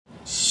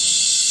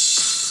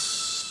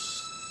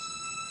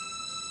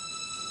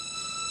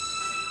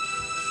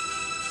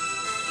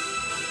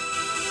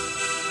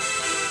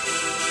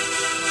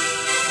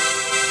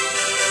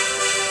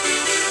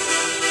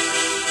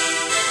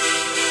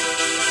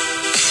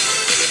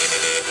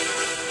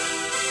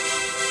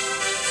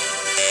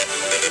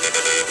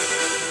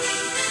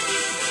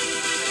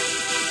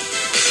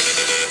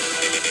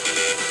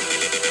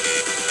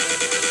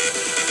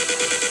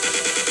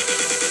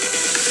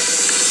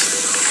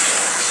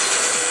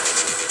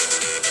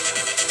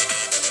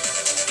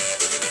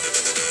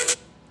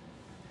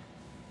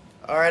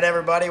All right,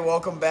 everybody,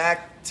 welcome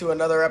back to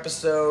another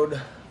episode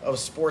of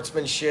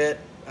Sportsman Shit.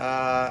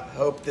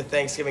 Hope the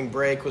Thanksgiving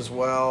break was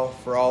well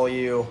for all of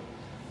you.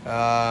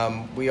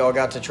 We all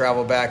got to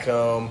travel back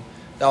home.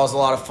 That was a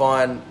lot of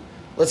fun.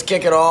 Let's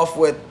kick it off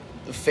with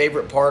the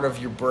favorite part of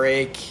your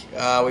break.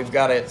 We've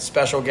got a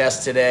special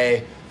guest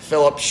today,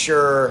 Philip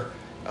Scheurer,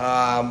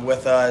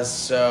 with us,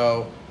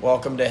 so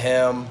welcome to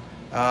him.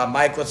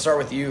 Mike, let's start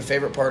with you.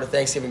 Favorite part of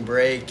Thanksgiving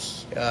break?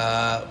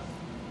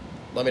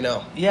 Let me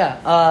know.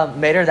 Yeah,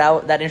 Mater,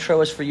 that intro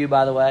was for you,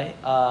 by the way.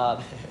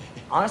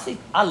 Honestly,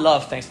 I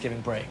love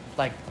Thanksgiving break.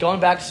 Like, going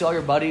back to see all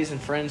your buddies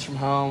and friends from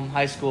home,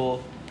 high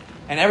school,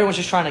 and everyone's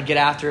just trying to get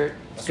after it.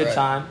 It's a good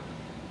time.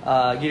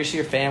 You get to see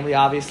your family,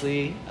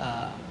 obviously.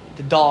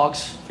 The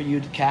dogs, for you,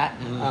 the cat.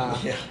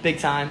 Big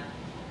time.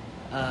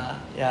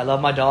 I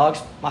love my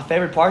dogs. My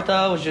favorite part,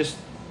 though, was just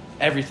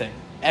everything.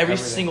 Every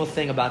single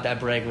thing about that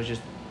break was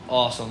just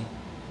awesome.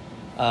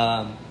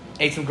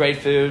 Ate some great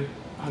food.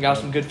 Hung out with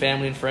some good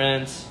family and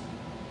friends,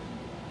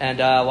 and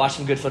watched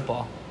some good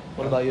football.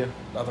 What about you?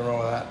 Nothing wrong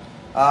with that.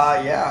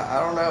 I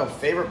don't know.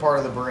 Favorite part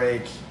of the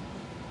break?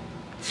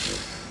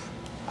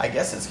 I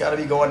guess it's got to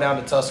be going down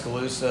to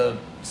Tuscaloosa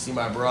to see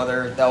my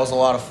brother. That was a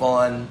lot of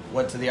fun.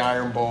 Went to the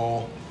Iron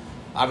Bowl.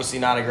 Obviously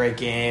not a great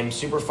game.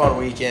 Super fun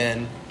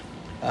weekend.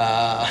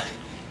 Had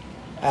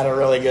a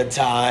really good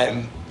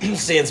time.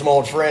 Seeing some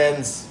old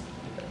friends.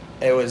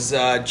 It was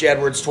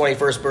Jedward's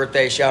 21st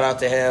birthday. Shout out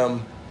to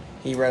him.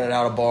 He rented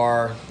out a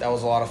bar. That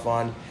was a lot of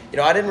fun. You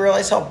know, I didn't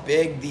realize how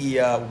big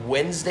the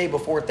Wednesday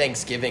before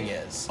Thanksgiving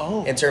is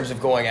in terms of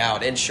going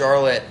out. In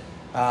Charlotte,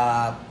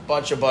 a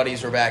bunch of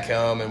buddies were back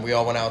home, and we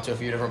all went out to a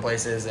few different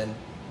places. And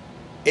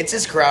it's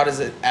as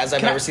crowded as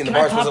I've ever seen the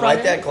bars. Was it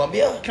like that in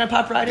Columbia? Can I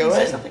pop right in and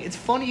say something? It's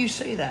funny you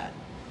say that.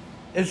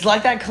 It's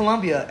like that in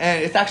Columbia,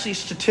 and it's actually a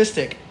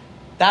statistic.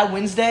 That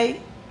Wednesday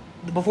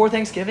before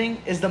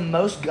Thanksgiving is the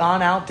most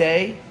gone-out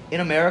day in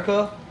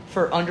America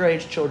for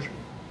underage children.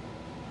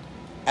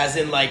 As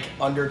in, like,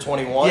 under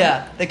 21?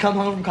 Yeah. They come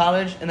home from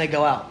college, and they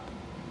go out.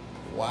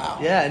 Wow.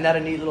 Yeah, isn't that a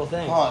neat little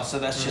thing? Huh, so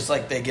that's just,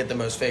 like, they get the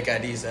most fake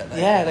IDs that night.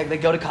 Yeah, like, they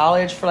go to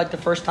college for, like, the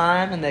first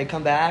time, and they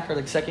come back, or,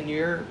 like, second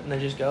year, and they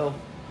just go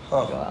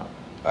out. All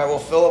right, well,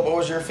 Philip, what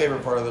was your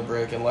favorite part of the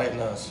break?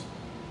 Enlighten us.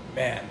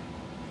 Man,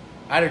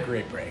 I had a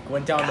great break.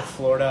 Went down to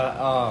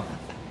Florida,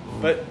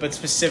 but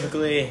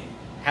specifically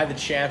had the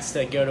chance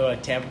to go to a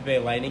Tampa Bay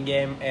Lightning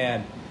game,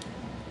 and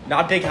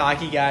not big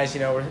hockey guys,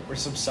 you know, we're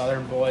some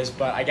Southern boys,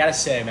 but I gotta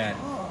say, man,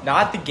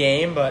 not the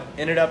game, but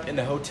ended up in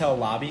the hotel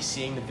lobby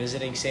seeing the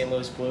visiting St.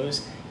 Louis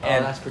Blues.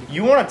 And that's pretty cool.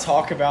 You want to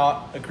talk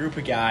about a group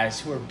of guys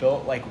who are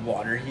built like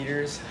water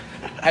heaters?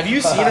 Have you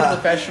seen a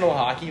professional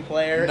hockey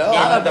player? No,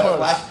 I've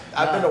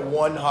been to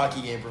one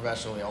hockey game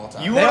professionally all the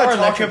time. You want to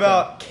talk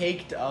about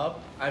caked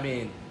up? I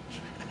mean,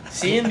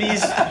 seeing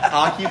these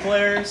hockey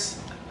players,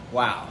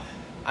 wow.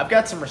 I've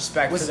got some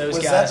respect for those guys.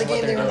 Was that the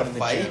game they were in the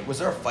fight? Was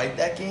there a fight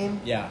that game?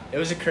 Yeah, it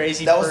was a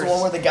crazy. That was the one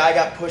where the guy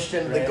got pushed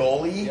into the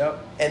goalie,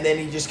 and then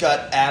he just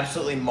got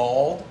absolutely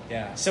mauled.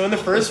 Yeah. So in the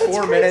first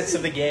 4 minutes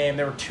of the game,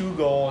 there were 2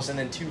 goals and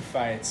then 2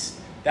 fights.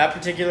 That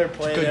particular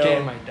play, good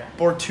game right there.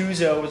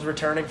 Bortuzzo was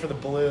returning for the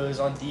Blues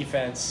on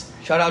defense.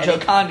 Shout out Joe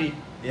Condi.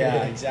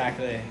 Yeah,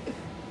 exactly.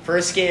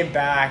 First game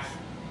back.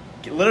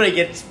 Literally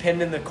gets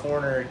pinned in the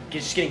corner,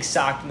 just getting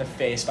socked in the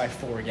face by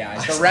 4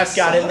 guys. The ref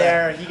got in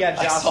there. He got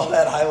jostled. I saw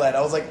that highlight. I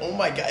was like, oh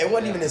my God. It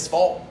wasn't even his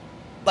fault.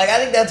 Like, I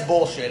think that's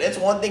bullshit. It's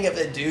one thing if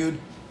a dude,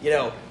 you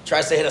know,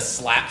 tries to hit a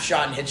slap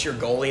shot and hits your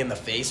goalie in the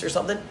face or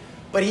something,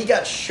 but he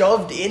got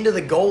shoved into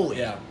the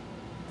goalie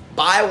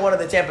by one of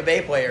the Tampa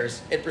Bay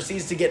players and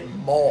proceeds to get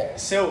mauled.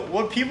 So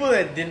what people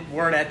that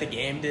weren't at the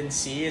game didn't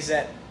see is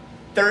that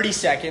 30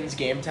 seconds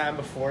game time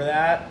before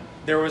that,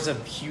 there was a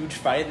huge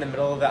fight in the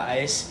middle of the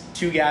ice.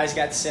 2 guys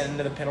got sent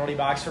into the penalty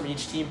box from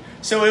each team.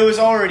 So it was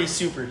already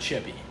super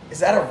chippy. Is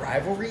that a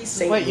rivalry?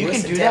 St. Wait, Louis you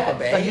can do Tampa that?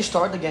 Bay? Like, you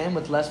start the game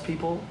with less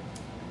people?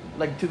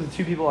 Like, the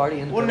 2 people already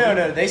in the Well, building?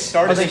 no. They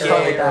started the game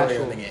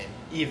earlier in the game.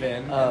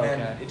 Even, and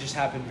then it just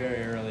happened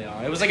very early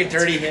on. It was like a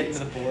dirty hit into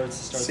the boards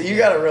to start. So you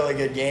got a really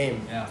good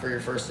game for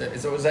your first.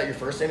 So was that your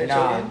first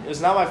NHL game? It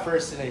was not my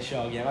first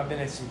NHL game. I've been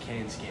at some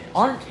Canes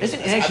games.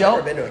 Isn't I've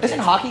never been to a isn't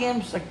Canes hockey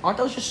games, like, aren't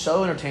those just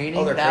so entertaining?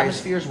 Oh, they're the crazy.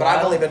 atmosphere's But wild.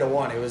 I've only been to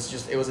one. It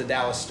was a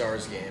Dallas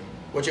Stars game,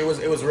 which it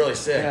was really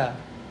sick. Yeah.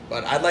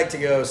 But I'd like to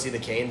go see the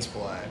Canes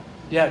play.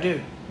 Yeah,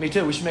 dude. Me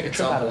too. We should make a At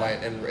trip some out of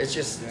point, that. and it's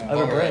just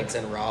Over bummer break. it's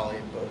in Raleigh,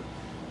 but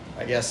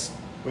I guess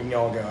we can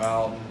all go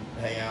out and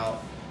hang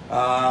out.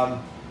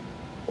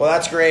 Well,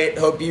 that's great.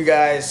 Hope you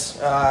guys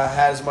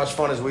had as much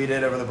fun as we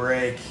did over the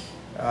break.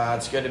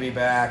 It's good to be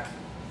back.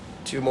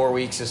 2 more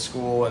weeks of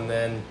school, and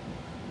then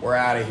we're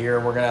out of here.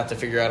 We're going to have to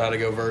figure out how to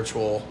go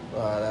virtual.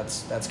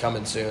 That's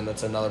coming soon.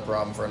 That's another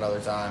problem for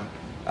another time.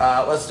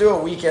 Let's do a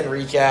weekend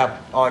recap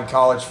on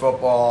college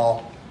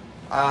football.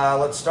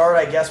 Let's start,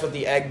 I guess, with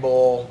the Egg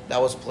Bowl that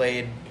was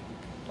played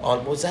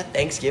on, was that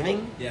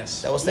Thanksgiving?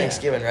 Yes. That was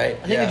Thanksgiving, right?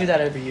 I think they do that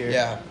every year.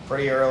 Yeah,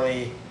 pretty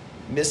early.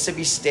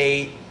 Mississippi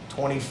State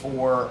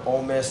 24,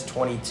 Ole Miss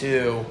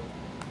 22.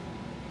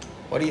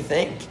 What do you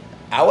think?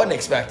 I wasn't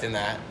expecting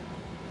that.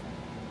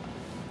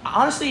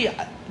 honestly,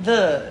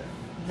 the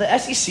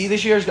SEC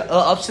this year has got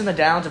ups and the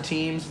downs of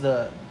teams.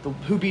 The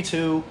who beats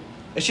who.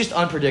 It's just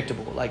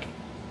unpredictable. Like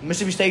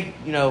Mississippi State,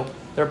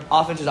 their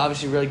offense is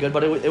obviously really good,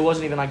 but it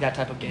wasn't even like that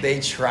type of game.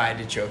 They tried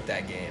to choke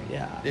that game.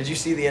 Yeah. Did you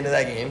see the end of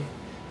that game?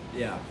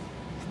 Yeah.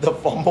 The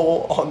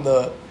fumble on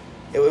the.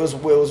 It was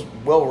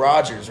Will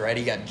Rogers, right?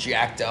 He got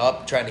jacked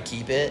up trying to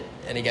keep it,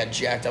 and he got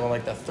jacked up on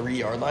like the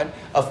 3-yard line.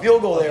 A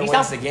field goal there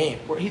wins the game.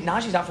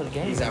 Najee's out for the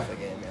game. He's out for the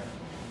game,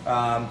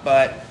 yeah.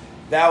 But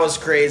that was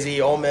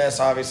crazy. Ole Miss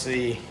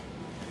obviously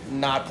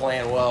not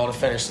playing well to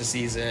finish the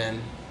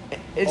season.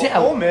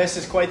 Ole Miss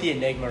is quite the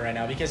enigma right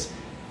now because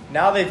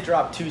now they've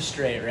dropped 2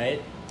 straight,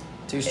 right?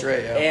 2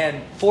 straight, yeah.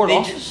 And 4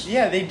 losses?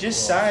 They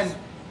just signed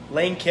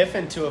Lane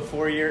Kiffin to a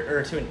 4-year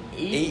or to an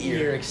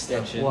 8-year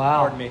extension. Wow.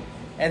 Pardon me.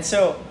 And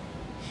so,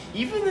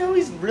 even though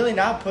he's really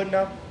not putting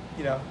up,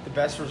 the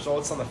best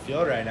results on the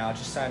field right now,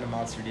 just signed a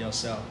monster deal.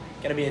 So,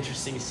 gonna be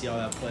interesting to see how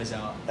that plays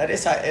out. That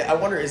is, I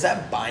wonder, is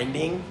that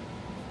binding?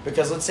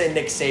 Because let's say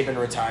Nick Saban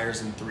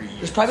retires in 3 years.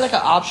 There's probably like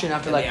an option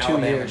after like 2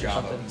 years or job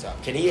something. opens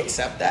up. Can he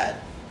accept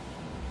that?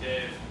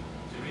 Dave,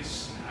 do we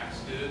snacks,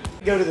 dude?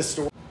 Go to the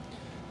store.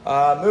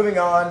 Moving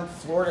on,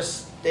 Florida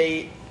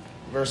State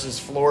versus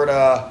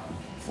Florida.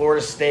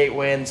 Florida State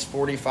wins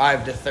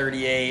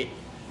 45-38.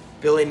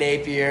 Billy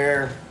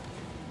Napier.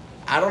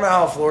 I don't know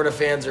how Florida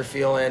fans are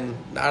feeling.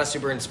 Not a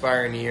super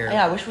inspiring year.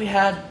 Yeah, I wish we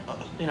had,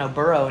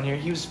 Burrow in here.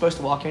 He was supposed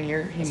to walk in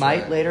here. He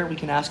might later. We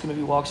can ask him if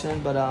he walks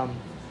in, but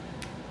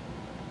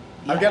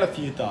I've got a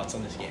few thoughts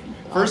on this game.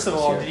 First of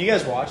all, did you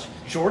guys watch?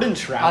 Jordan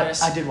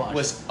Travis I did watch.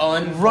 Was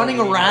unbelievable. Running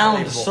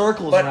around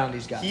circles around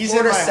these guys. He's in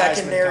Florida my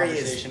secondary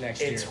conversation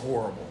next year. It's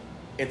horrible.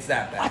 It's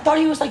that bad. I thought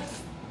he was like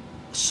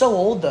so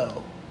old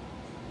though.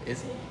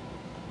 Is he?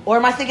 Or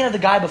am I thinking of the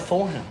guy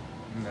before him?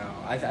 No,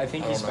 I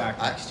think he's back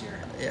next year.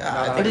 Yeah,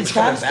 I But think did he's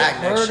coming Travis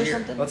back get next hurt or year.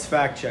 something? Let's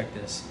fact check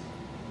this.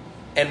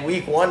 And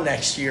week 1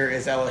 next year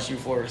is LSU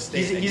Florida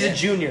State. He's a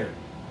junior,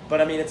 but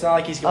I mean, it's not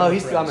like he's going. Oh, to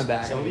he's pros, coming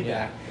back. So he'll be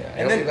Yeah. back. Yeah, And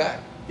he'll then be back.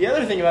 the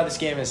other thing about this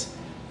game is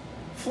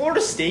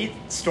Florida State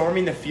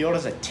storming the field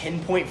as a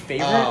 10-point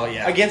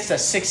favorite against a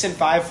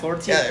 6-5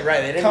 Florida team. Yeah,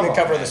 right. They didn't even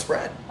cover the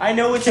spread. I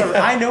know it's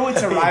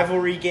a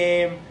rivalry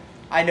game.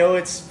 I know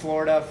it's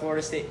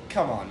Florida State.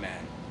 Come on,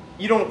 man.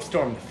 You don't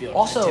storm the field as a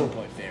Also,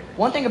 10-point favorite.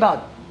 one thing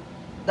about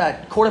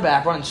that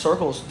quarterback running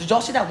circles. Did y'all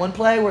see that one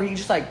play where he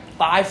just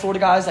 5 Florida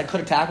guys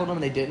could have tackled him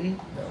and they didn't?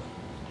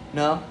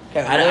 No.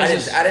 Okay, I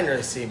didn't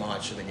really see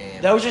much of the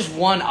game. That was just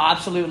one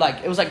absolute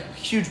it was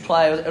huge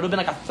play. It would have been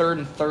a 3rd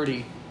and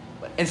 30.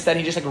 But instead,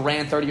 he just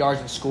ran 30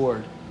 yards and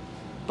scored.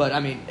 But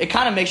I mean, it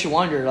kind of makes you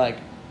wonder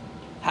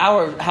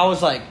how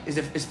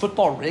is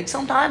football rigged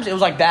sometimes? It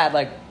was that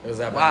It was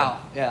that bad. wow,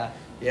 yeah.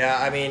 Yeah,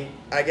 I mean,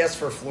 I guess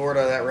for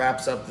Florida that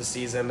wraps up the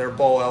season. They're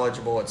bowl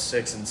eligible at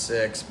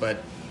 6-6,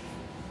 but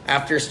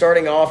after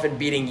starting off and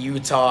beating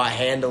Utah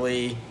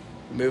handily,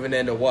 moving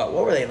into what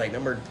were they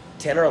number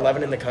 10 or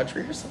 11 in the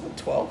country or something,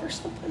 12 or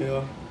something?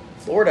 Yeah.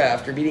 Florida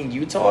after beating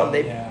Utah and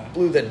they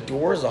blew the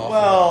doors off.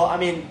 Well, I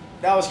mean,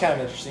 that was kind of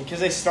interesting because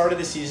they started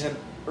the season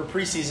or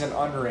preseason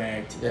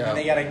unranked, and then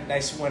they got a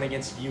nice win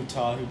against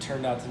Utah, who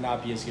turned out to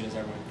not be as good as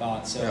everyone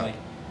thought. So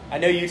I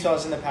know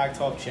Utah's in the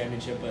Pac-12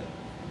 championship, but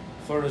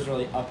Florida's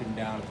really up and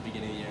down at the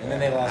beginning of the year, and then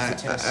they lost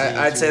to Tennessee.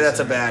 I'd say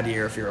that's a bad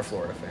year if you're a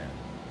Florida fan.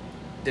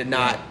 Did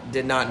not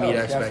meet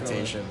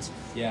expectations.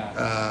 Definitely.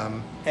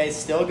 Yeah. Hey,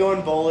 still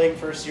going bowling.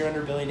 First year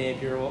under Billy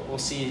Napier. We'll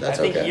see. That's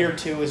I think okay. year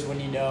 2 is when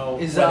you know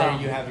Is, whether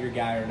you have your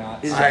guy or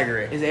not. I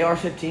agree. Is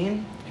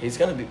AR-15? He's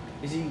gonna be.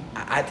 Is he?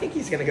 I think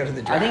he's gonna go to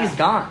the draft. I think he's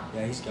gone.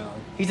 Yeah, he's gone.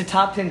 He's a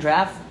top 10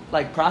 draft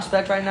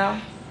prospect right now.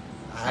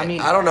 I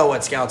mean, I don't know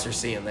what scouts are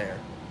seeing there.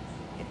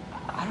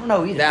 I don't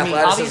know either. The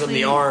athleticism,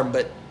 the arm,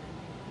 but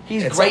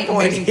he's at great some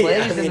point, in making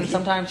plays, I mean, and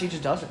sometimes he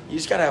just doesn't. you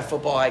just gotta have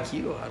football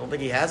IQ. I don't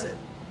think he has it.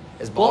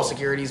 His ball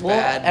security's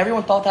bad.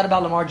 Everyone thought that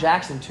about Lamar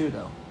Jackson too,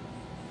 though.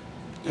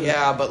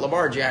 Yeah, but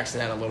Lamar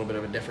Jackson had a little bit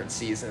of a different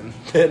season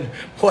than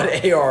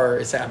what AR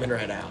is having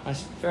right now.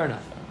 That's fair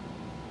enough.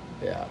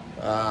 Yeah.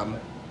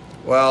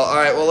 Well, all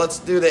right. Well, let's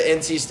do the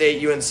NC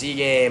State UNC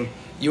game.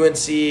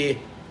 UNC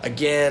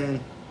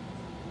again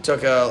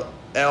took a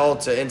L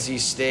to NC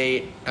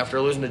State after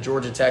losing to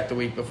Georgia Tech the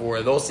week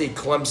before. They'll see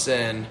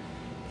Clemson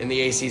in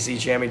the ACC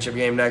championship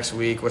game next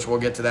week, which we'll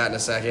get to that in a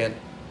second.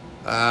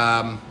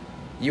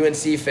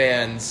 UNC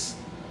fans,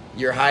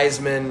 your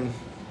Heisman,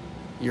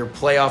 your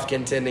playoff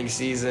contending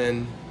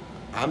season,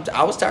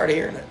 I was tired of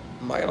hearing it.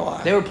 I'm not gonna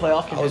lie. They were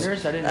playoff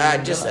contenders. I didn't.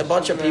 Even Just realize. a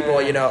bunch of people.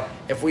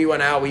 If we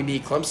went out, we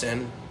beat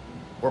Clemson.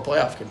 We're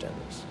playoff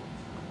contenders,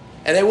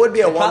 and they would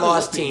be a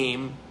one-loss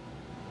team.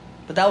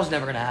 But that was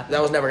never gonna happen.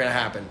 That was never gonna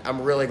happen.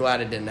 I'm really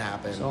glad it didn't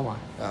happen. So am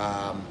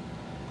I.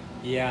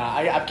 Yeah,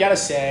 I've got to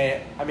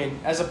say, I mean,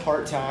 as a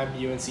part-time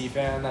UNC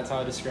fan, that's how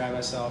I describe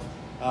myself.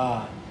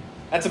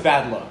 That's a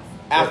bad look.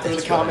 After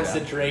the comments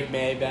that Drake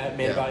made about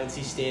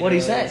NC State. What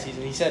did he earlier in say? the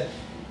season, he said,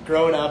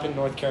 growing up in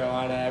North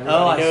Carolina,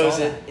 everybody knows saw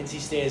that NC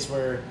State is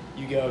where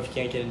you go if you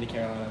can't get into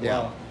Carolina. Yeah.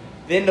 Well,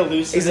 then to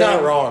lose to He's them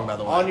not wrong, by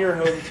the way. on your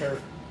home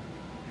turf.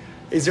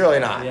 He's really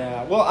not.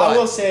 Yeah. Well, I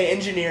will say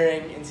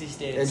engineering, NC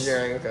State.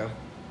 Engineering, okay.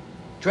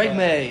 Drake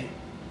May,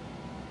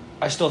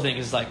 I still think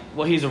is like,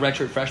 well, he's a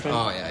redshirt freshman.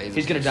 Oh, yeah.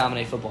 He's going to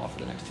dominate football for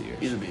the next 2 years.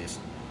 He's a beast.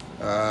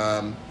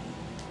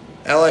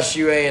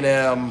 LSU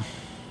A&M,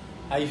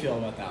 How you feel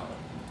about that one?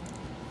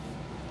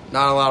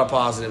 not a lot of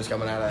positives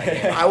coming out of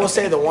that game. I will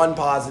say the one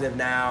positive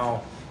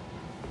now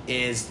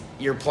is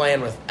you're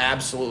playing with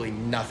absolutely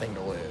nothing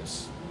to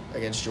lose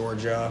against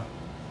Georgia.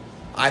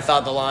 I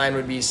thought the line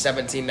would be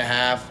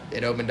 17.5.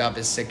 It opened up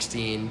as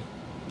 16.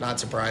 Not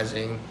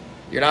surprising.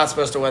 You're not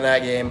supposed to win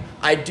that game.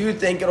 I do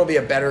think it'll be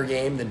a better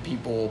game than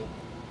people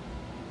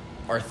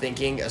are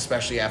thinking,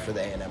 especially after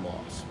the A&M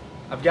loss.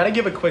 I've got to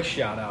give a quick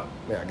shout out.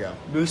 Yeah, go.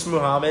 Moose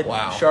Muhammad,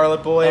 Wow.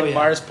 Charlotte boy, Oh, yeah.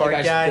 Mars That Park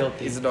guy's guy.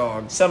 filthy. He's a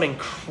dog. Some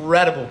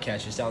incredible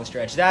catches down the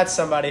stretch. That's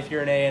somebody, if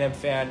you're an A&M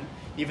fan,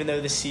 even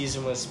though the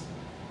season was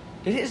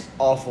Did his,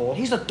 awful.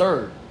 he's the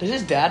third. Does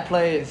his dad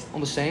play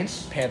on the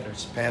Saints?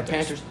 Panthers.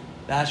 Panthers.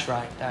 That's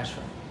right.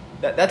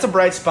 That's a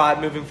bright spot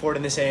moving forward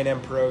in this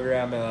A&M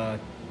program.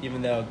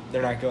 Even though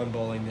they're not going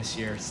bowling this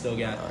year, still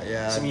got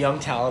Yeah. some young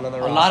talent on the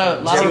roster. lot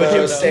of Jimbo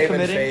recruits saving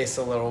decommitting. face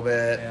a little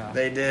bit. Yeah.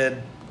 They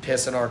did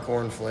piss in our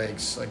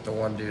cornflakes like the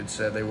one dude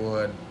said they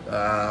would.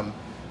 That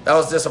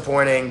was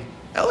disappointing.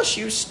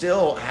 LSU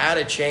still had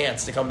a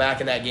chance to come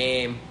back in that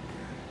game.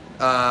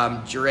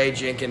 Jure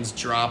Jenkins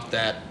dropped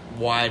that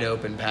wide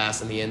open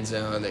pass in the end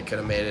zone that could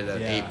have made it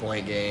an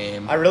 8-point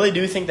game. I really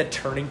do think the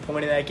turning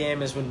point of that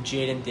game is when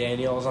Jaden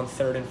Daniels on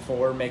 3rd and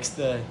 4 makes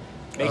the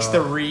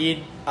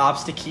read,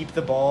 opts to keep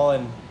the ball,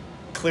 and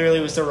clearly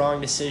was the wrong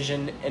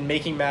decision. And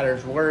making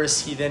matters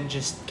worse, he then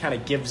just kind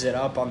of gives it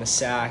up on the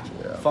sack,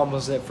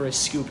 fumbles it for a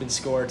scoop and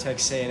score.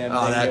 Texas A&M.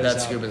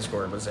 that scoop and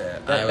score was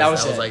it. That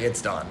was it. like,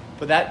 it's done.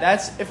 But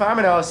that's if I'm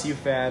an LSU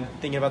fan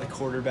thinking about the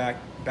quarterback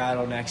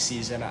battle next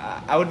season,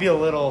 I would be a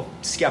little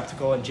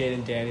skeptical in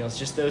Jaden Daniels.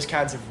 Just those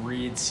kinds of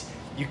reads,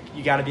 you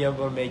got to be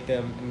able to make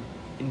them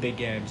in big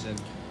games, and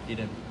he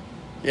didn't.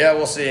 Yeah,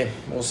 we'll see.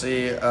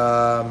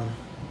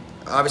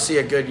 Obviously,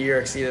 a good year,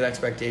 exceeded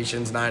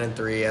expectations.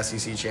 9-3,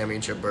 SEC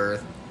championship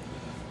berth.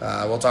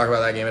 We'll talk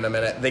about that game in a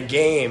minute.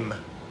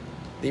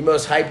 The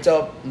most hyped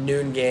up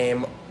noon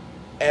game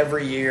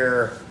every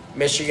year.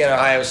 Michigan,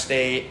 Ohio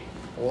State.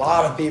 A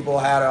lot of people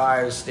had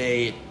Ohio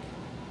State.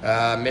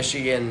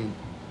 Michigan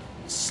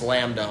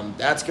slammed them.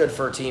 That's good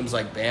for teams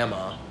like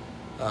Bama.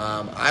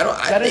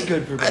 That is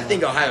good for Bama. I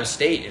think Ohio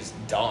State is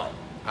done.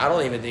 I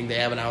don't even think they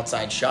have an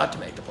outside shot to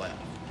make the playoff.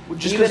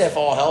 Just Even 'cause- if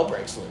all hell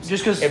breaks loose.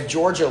 Just 'cause if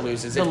Georgia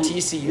loses, if the-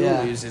 TCU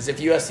yeah. loses, if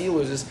USC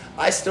loses,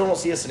 I still don't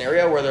see a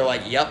scenario where they're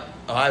like, yep,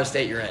 Ohio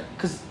State, you're in.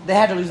 Because they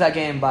had to lose that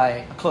game by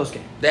a close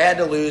game. They had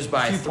to lose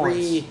by few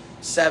 3,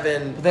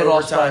 7, But they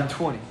lost by overtime.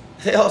 20.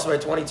 They lost by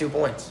 22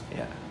 points.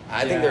 Yeah.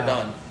 I think they're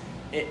done.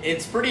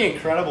 It's pretty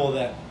incredible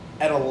that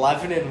at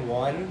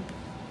 11-1,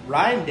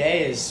 Ryan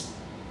Day is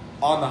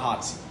on the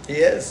hot seat He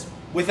is.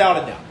 without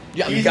a doubt.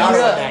 Yeah, You you gotta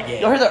hear win the- that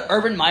game. You heard the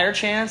Urban Meyer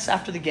chants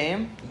after the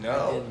game?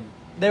 No.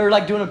 They were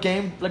like doing a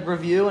game like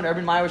review, and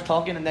Urban Meyer was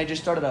talking, and they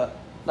just started a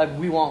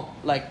we want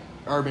like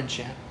Urban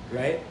chant.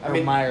 Right? I Or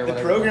mean, Meyer, the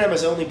whatever. program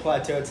has only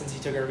plateaued since he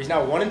took over. He's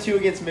now 1-2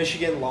 against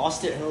Michigan,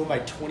 lost at home by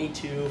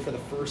 22 for the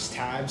first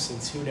time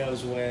since who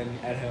knows when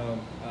at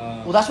home.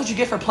 Well, that's what you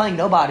get for playing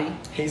nobody.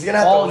 He's going to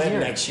have all to win year.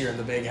 next year in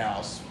the big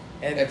house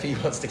And- if he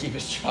wants to keep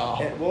his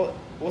job. And we'll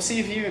see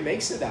if he even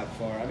makes it that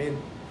far. I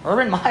mean,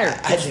 Urban Meyer, I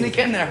could think sneak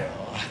he in there.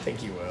 will. I think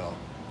he will.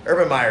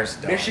 Urban Meyer's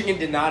done. Michigan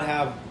did not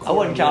have. I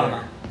wouldn't count him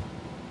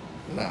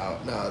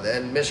out. No.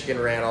 Then Michigan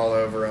ran all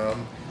over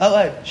him. Oh,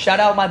 hey, shout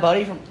out my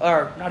buddy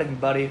or not even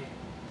buddy.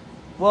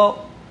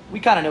 Well, we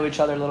kind of know each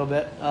other a little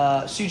bit.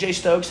 CJ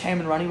Stokes,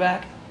 Hammond running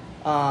back.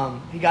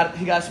 He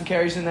got some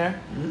carries in there.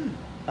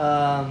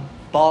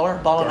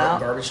 Balling out.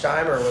 Garbage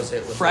time, or was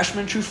it?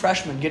 True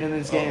freshman, getting in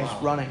his games, wow.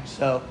 running.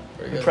 So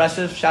Pretty good.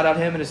 impressive. Shout out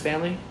him and his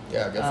family.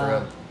 Yeah, good for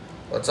him.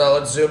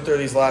 Let's zoom through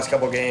these last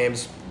couple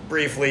games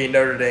briefly.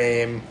 Notre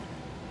Dame,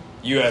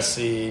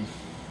 USC,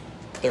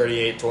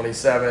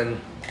 38-27.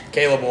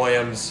 Caleb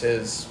Williams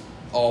is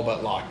all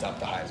but locked up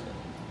to Heisman.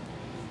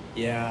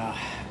 Yeah.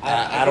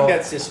 I I don't- think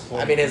that's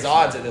disappointing. I mean, his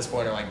odds at this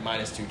point are like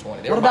minus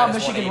 220. They What were about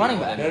minus Michigan 180 running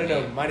back? when that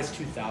No, game. minus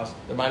 2,000.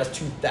 They're minus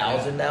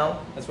 2,000 now.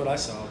 That's what I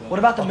saw. But What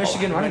about the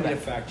Michigan running I need back?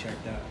 to fact check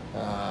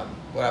that.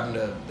 What happened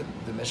to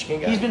the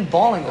Michigan guy? He's been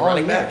balling The all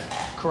running year.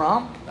 back.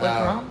 Karam?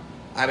 Karam?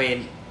 I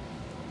mean,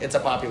 it's a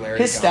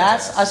popularity His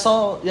contest. stats, I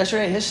saw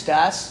yesterday, his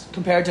stats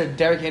compared to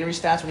Derrick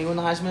Henry's stats when he won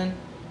the Heisman,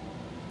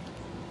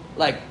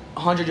 like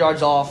 100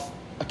 yards off,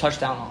 a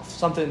touchdown off.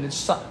 Something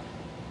that's, I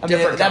mean,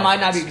 Different that might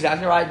not be conference.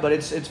 exactly right, but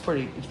it's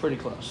pretty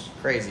close.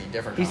 Crazy,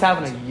 different. He's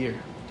having conference. a year.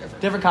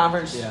 Different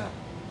conference. Yeah.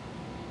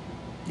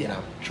 You know,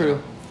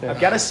 True. I've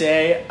got to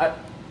say,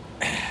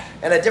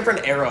 and a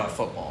different era of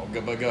football.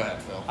 But go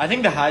ahead, Phil. I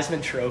think the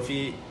Heisman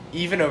Trophy,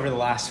 even over the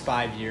last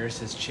 5 years,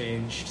 has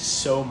changed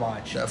so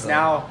much. It's Definitely.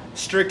 now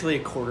strictly a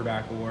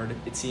quarterback award,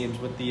 it seems,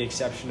 with the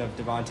exception of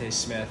Devontae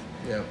Smith.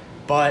 Yeah.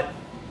 But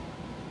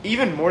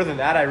even more than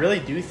that, I really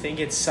do think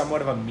it's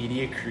somewhat of a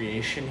media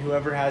creation.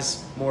 Whoever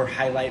has more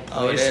highlight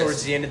Oh, it plays is.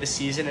 towards the end of the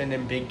season and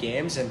in big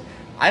games. And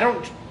I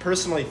don't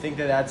personally think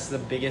that that's the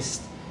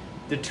biggest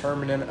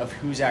determinant of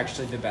who's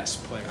actually the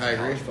best player I in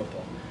agree. college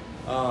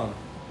football.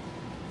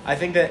 I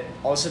think that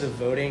also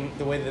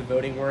the way the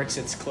voting works,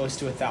 it's close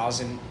to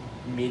 1,000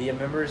 media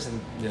members, and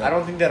Yeah. I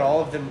don't think that all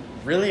of them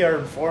really are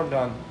informed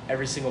on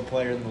every single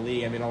player in the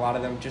league. I mean, a lot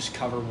of them just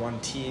cover one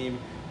team,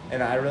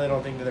 and I really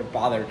don't think that they're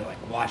bothered to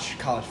watch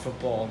college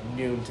football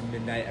noon to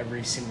midnight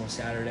every single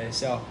Saturday.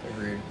 So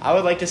Agreed. I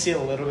would like to see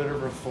a little bit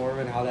of reform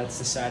in how that's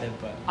decided,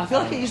 but I feel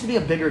like it used to be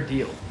a bigger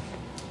deal.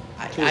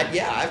 I've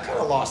kind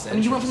of lost I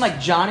mean, you went from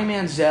Johnny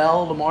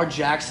Manziel, Lamar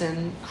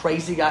Jackson,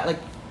 crazy guy,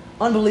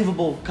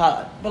 unbelievable.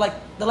 But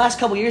the last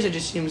couple years, it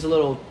just seems a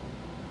little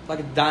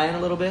dying a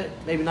little bit.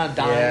 Maybe not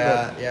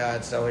dying, but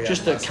it's definitely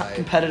just the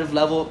competitive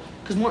level.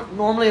 Because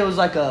normally it was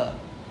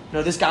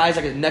this guy's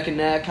a neck and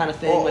neck kind of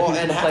thing. Who's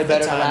going to play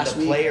better the last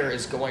week? The player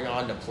is going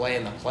on to play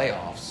in the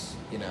playoffs.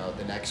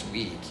 The next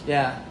week.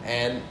 Yeah.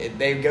 And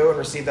they go and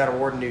receive that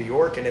award in New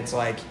York, and it's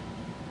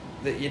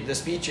the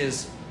speech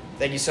is,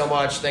 "Thank you so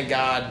much, thank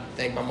God,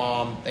 thank my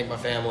mom, thank my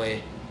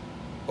family."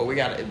 But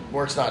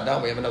work's not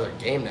done. We have another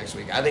game next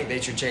week. I think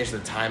they should change the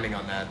timing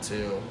on that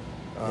too,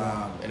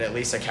 and at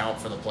least account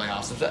for the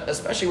playoffs,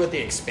 especially with the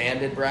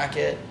expanded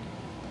bracket.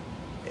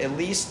 At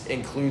least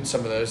include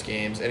some of those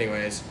games.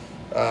 Anyways,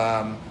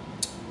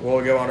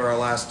 we'll go on to our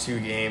last two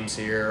games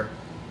here.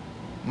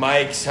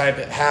 Mike's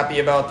happy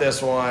about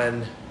this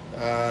one.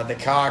 The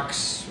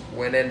Cox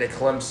went into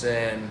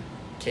Clemson,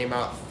 came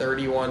out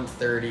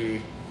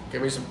 31-30.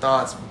 Give me some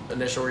thoughts,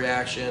 initial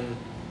reaction.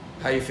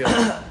 How you feeling?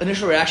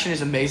 Initial reaction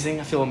is amazing.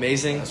 I feel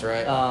amazing. That's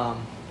right.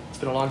 It's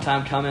been a long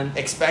time coming.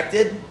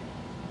 Expected?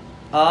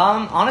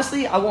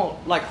 Honestly, I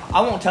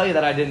won't tell you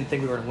that I didn't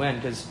think we were going to win,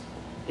 because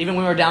even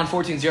when we were down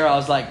 14-0, I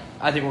was like,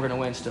 I think we're going to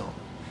win still.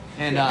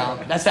 And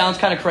that sounds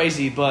kind of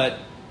crazy, but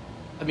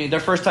I mean,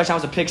 their first touchdown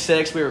was a pick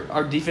six.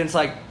 Our defense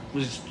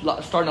was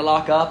starting to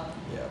lock up.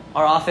 Yeah.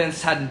 Our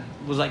offense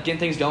was getting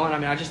things going. I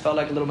mean, I just felt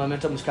like a little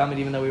momentum was coming,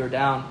 even though we were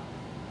down.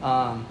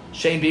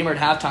 Shane Beamer at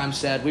halftime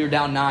said we were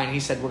down 9.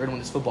 He said we're going to win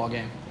this football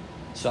game.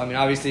 So I mean,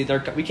 obviously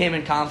we came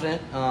in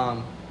confident.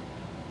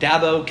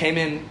 Dabo came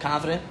in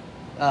confident.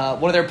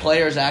 One of their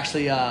players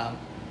actually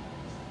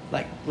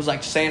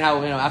was saying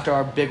how after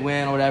our big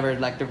win or whatever,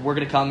 we're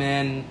going to come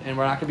in and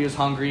we're not going to be as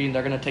hungry, and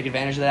they're going to take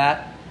advantage of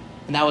that.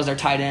 And that was their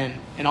tight end.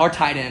 And our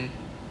tight end,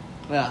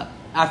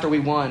 after we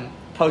won,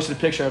 posted a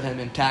picture of him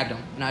and tagged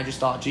him. And I just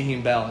thought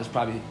Jaheim Bell is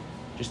probably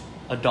just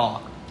a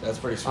dog. That's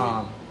pretty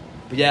sweet.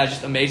 But yeah,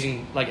 just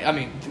amazing.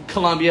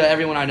 Columbia,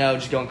 everyone I know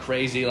just going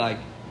crazy.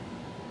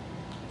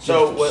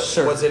 So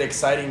was it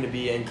exciting to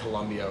be in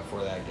Columbia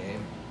for that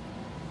game?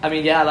 I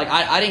mean, yeah,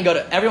 I didn't go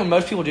to –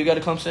 most people do go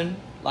to Clemson.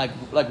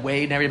 Like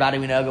Wade and everybody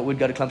we know would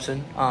go to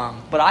Clemson.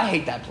 But I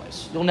hate that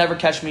place. You'll never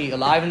catch me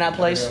alive in that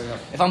place. Yeah.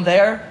 If I'm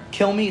there,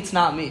 kill me. It's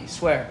not me.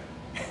 Swear.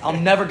 I'll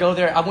never go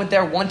there. I went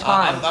there one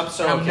time.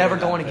 I'm never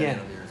going again.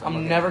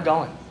 I'm never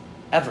going.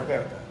 Ever. Okay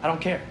with that. I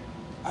don't care.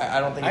 I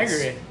don't think I it's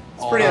agree.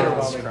 It's pretty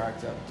underwhelming.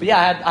 cracked up. But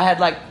yeah, I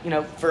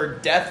had For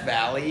Death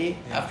Valley,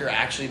 after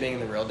actually being in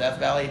the real Death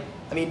Valley,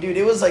 I mean, dude,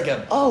 it was like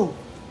a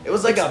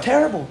it's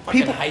terrible.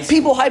 fucking high school.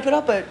 People hype it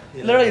up, but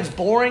literally it's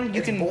boring.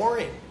 It's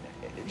boring.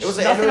 It was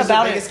nothing the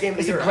about biggest it. game of the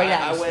It's a year. great I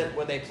atmosphere. went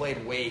when they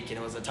played Wake, and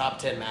it was a top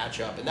 10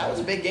 matchup, and that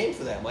was a big game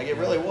for them. It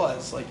really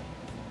was.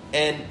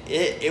 And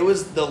it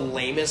was the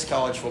lamest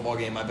college football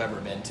game I've ever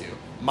been to,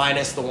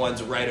 minus the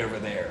ones right over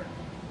there.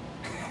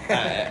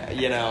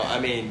 I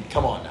mean,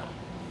 come on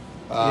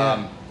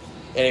now.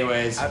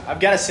 Anyways, I've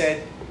got to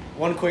say,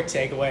 one quick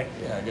takeaway.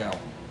 yeah, go.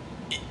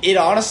 It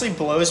honestly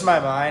blows my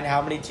mind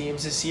how many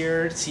teams this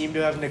year seem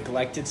to have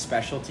neglected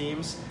special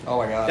teams. Oh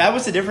my God, That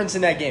was the difference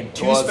in that game.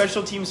 Two was.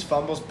 special teams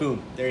fumbles,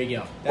 boom, there you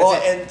go.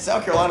 That's it. And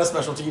South Carolina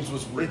special teams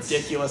was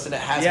ridiculous, and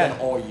it has been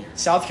all year.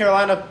 South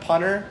Carolina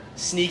punter,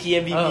 sneaky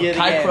MVP of the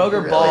Kai game. Kroger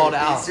Really? balled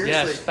out.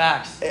 Seriously? Yes,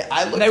 facts.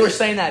 They were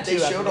saying that too.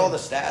 They after showed the all game. the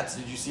stats.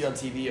 Did you see on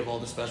TV of all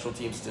the special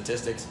team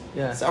statistics?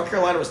 Yeah. South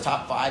Carolina was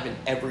top 5 in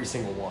every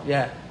single one.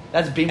 Yeah,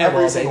 that's Beamer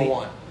Every ball, single baby.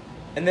 one.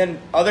 And then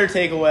other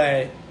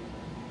takeaway,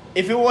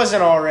 if it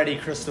wasn't already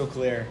crystal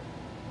clear,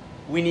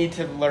 we need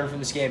to learn from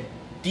this game.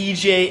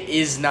 DJ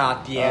is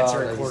not the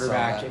answer at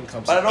quarterback in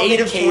Clemson. But I don't 8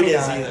 think of Cade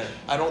is 29. either.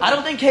 I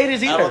don't think Cade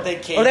is either. I don't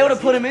think Cade or they would is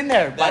have put him either. in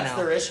there by That's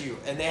now. their issue,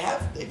 and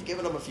they've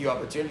given him a few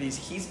opportunities.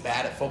 He's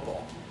bad at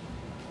football.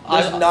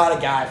 There's not a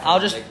guy.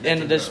 I'll just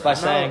end this by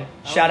saying,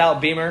 shout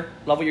out Beamer,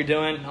 love what you're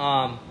doing,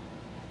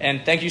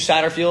 and thank you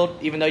Satterfield.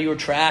 Even though you were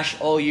trash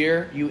all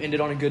year, you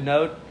ended on a good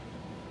note.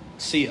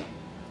 See ya.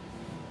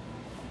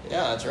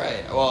 Yeah, that's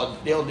right. Well,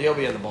 he'll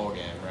be in the bowl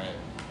game, right?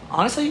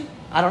 Honestly,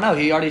 I don't know.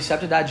 He already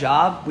accepted that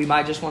job. We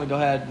might just want to go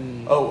ahead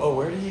and. Oh,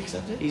 where did he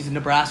accept it? He's in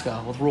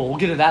Nebraska with Rule. We'll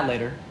get to that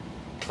later.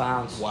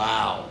 Clowns.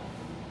 Wow.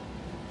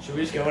 Should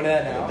we just go into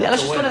that now? Yeah,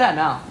 let's just go to that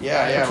now.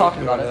 Yeah. We're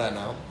talking we can about go it. into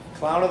that now.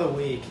 Clown of the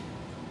week.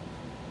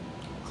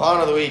 Clown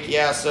of the week,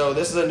 yeah. So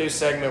this is a new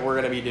segment we're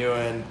going to be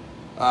doing.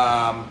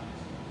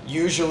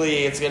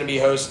 Usually it's going to be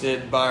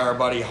hosted by our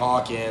buddy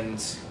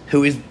Hawkins,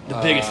 Who is the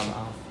biggest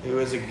clown? who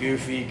is a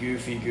goofy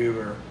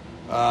goober.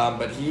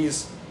 But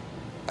he's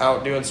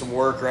out doing some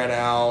work right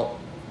now.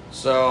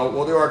 So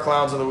we'll do our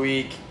clowns of the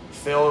week.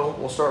 Phil,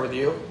 we'll start with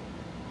you.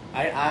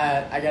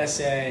 I gotta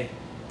say,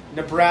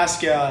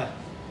 Nebraska.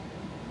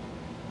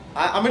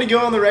 I'm gonna go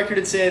on the record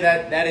and say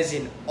that is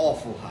an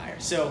awful hire.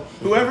 So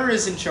whoever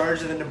is in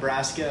charge of the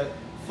Nebraska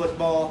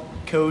football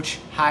coach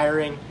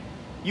hiring,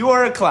 you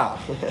are a clown.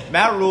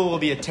 Matt Rule will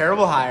be a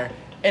terrible hire.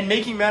 And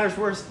making matters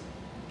worse,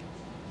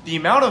 the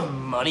amount of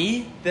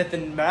money that the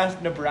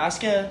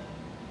Nebraska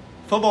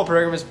football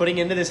program is putting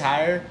into this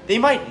hire, they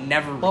might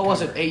never. What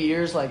was it? recover. 8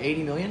 years, like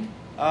 80 million.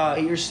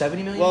 8 years,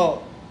 70 million.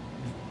 Well,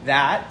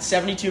 that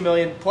 72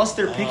 million plus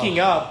they're picking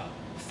up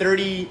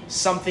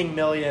 30-something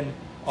million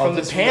from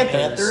the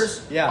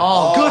Panthers. Yeah.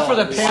 Oh, good for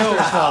the Panthers.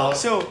 Wow.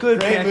 So Good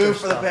Great Panthers move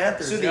for the stuff.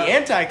 Panthers. So the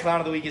anti-clown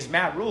of the week is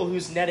Matt Rule,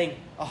 who's netting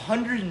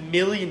 $100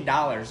 million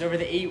over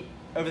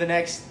the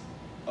next.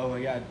 Oh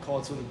my God,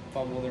 Colts with a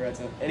fumble in the red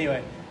zone.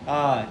 Anyway,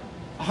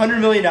 $100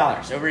 million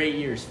over 8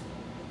 years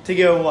to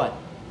go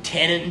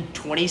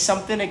 10-20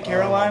 something at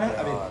Carolina.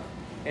 Oh my God.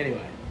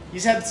 Anyway,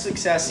 he's had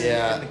success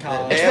in the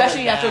college.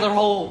 Especially after their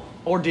whole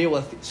ordeal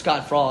with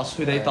Scott Frost,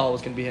 who they thought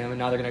was going to be him, and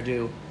now they're going to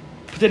do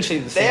potentially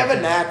the same They have a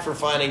thing. knack for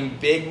finding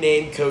big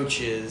name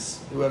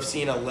coaches who have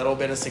seen a little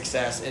bit of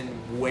success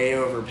and way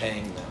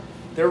overpaying them.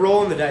 They're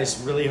rolling the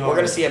dice really hard. We're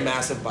going to see a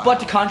massive buyout.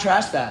 But to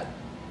contrast that,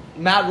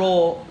 Matt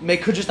Rule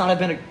could just not have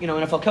been a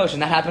NFL coach,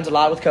 and that happens a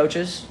lot with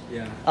coaches.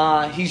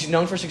 Yeah. He's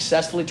known for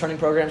successfully turning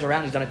programs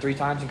around. He's done it 3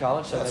 times in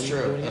college. So That's maybe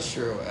he can do true. it again. That's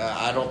true.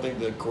 I don't think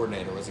the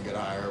coordinator was a good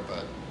hire,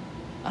 but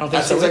I don't think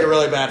that so. seems like a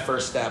really bad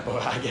first step.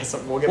 But I guess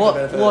we'll get the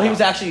benefit of the Well, he doubt.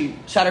 was actually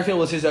Satterfield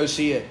was his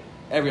OC at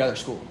every other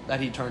school that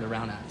he turned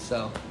around at.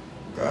 So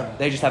Okay.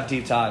 they just have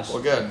deep ties.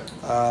 Well, good.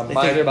 They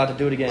think they're about to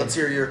do it again. Let's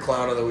hear your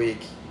clown of the week.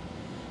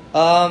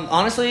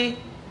 Honestly,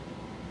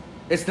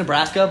 it's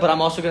Nebraska, but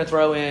I'm also going to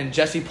throw in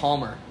Jesse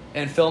Palmer.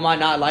 And Phil might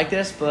not like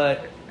this,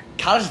 but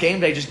College Game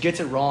Day just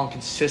gets it wrong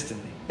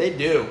consistently. They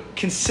do.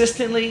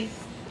 Consistently.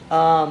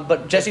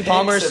 But Jesse The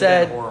Palmer picks have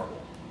said... been horrible.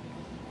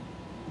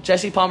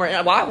 Jesse Palmer,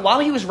 and while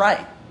he was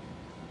right,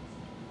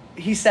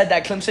 he said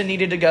that Clemson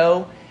needed to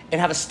go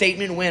and have a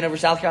statement win over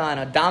South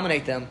Carolina,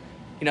 dominate them,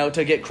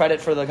 to get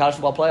credit for the college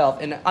football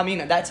playoff. And, I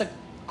mean, that's a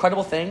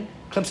credible thing.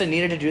 Clemson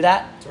needed to do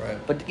that. That's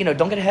right. But,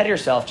 don't get ahead of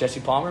yourself,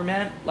 Jesse Palmer,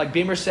 man. Like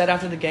Beamer said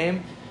after the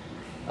game,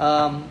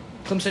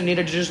 Clemson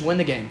needed to just win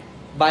the game.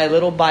 By a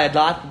little, by a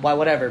lot, by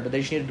whatever, but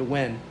they just needed to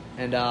win.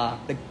 And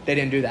they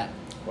didn't do that.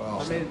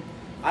 Well, I mean,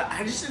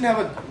 I just didn't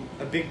have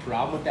a big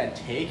problem with that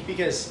take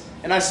because,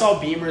 and I saw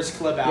Beamer's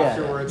clip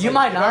afterwards. You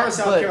might If I were not, a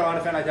South but-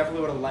 Carolina fan, I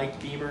definitely would have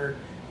liked Beamer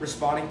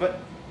responding, but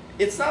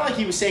it's not like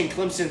he was saying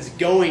Clemson's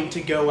going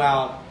to go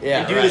out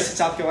and do this in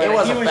South Carolina. It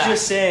was He a was fact.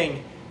 just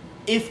saying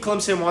if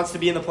Clemson wants to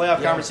be in the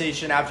playoff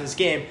conversation after this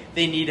game,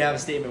 they need to have a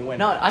statement win.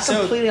 No, I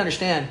completely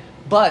understand,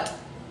 but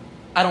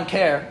I don't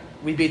care.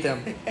 We beat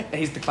them, and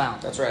he's the clown.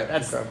 That's right.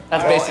 That's Okay.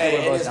 basically what it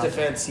in boils his down to.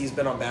 defense, he's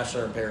been on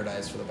Bachelor in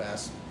Paradise for the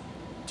past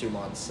 2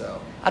 months. So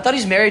I thought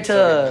he's married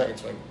to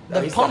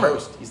no, he's Palmer. the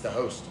host. He's the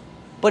host.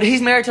 But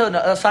he's married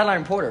to a sideline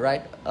reporter,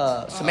 right?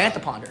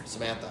 Samantha Ponder.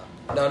 Samantha.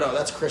 No,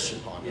 that's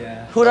Christian Ponder.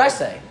 Yeah. Who did I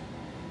say?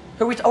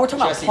 Who are we? We're talking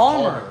Jesse about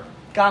Palmer. Palmer.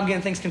 God, I'm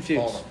getting things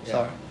confused. Palmer,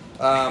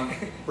 yeah.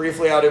 Sorry.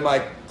 Briefly, I'll do my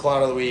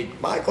clown of the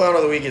week. My clown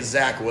of the week is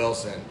Zach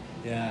Wilson.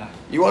 Yeah.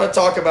 You want to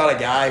talk about a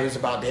guy who's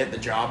about to hit the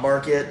job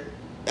market?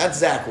 That's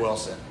Zach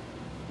Wilson.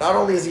 Not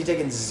only has he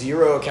taken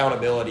zero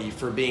accountability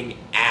for being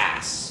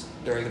ass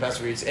during the past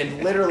few weeks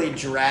and literally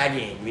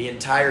dragging the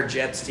entire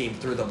Jets team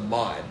through the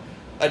mud,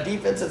 a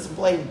defense that's been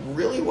playing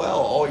really well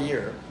all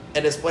year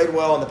and has played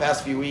well in the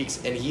past few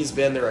weeks, and he's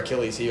been their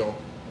Achilles heel.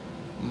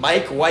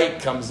 Mike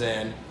White comes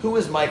in. Who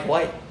is Mike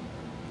White?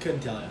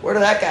 Couldn't tell you. Where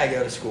did that guy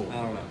go to school? I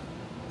don't know.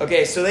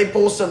 Okay, so they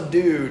pull some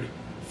dude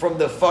from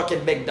the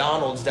fucking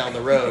McDonald's down the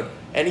road,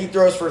 and he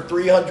throws for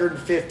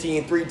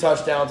 315, 3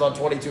 touchdowns on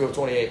 22 of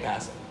 28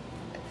 passing.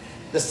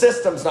 The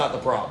system's not the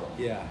problem.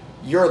 Yeah.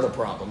 You're the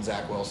problem,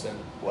 Zach Wilson.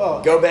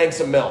 Well- go bang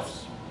some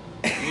MILFs.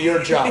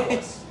 You're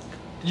jobless.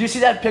 Did you see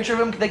that picture of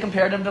him? They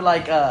compared him to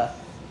like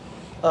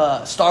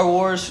Star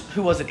Wars.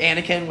 Who was it?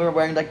 Anakin. We were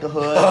wearing like the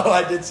hood. Oh,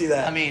 I did see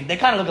that. I mean, they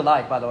kind of look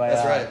alike, by the way.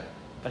 That's right.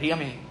 But I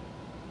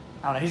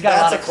don't know. He's got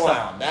a lot That's of a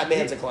clown. stuff. That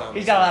man's a clown.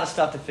 He's got a lot of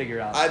stuff to figure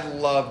out. I'd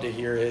love to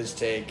hear his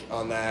take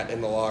on that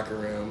in the locker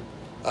room.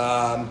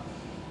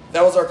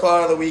 That was our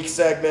Clown of the Week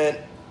segment.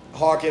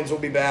 Hawkins will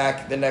be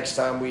back the next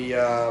time we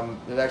want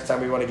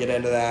to get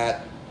into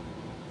that.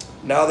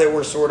 Now that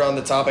we're sort of on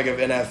the topic of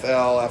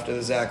NFL after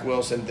the Zach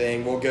Wilson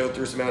thing, we'll go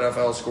through some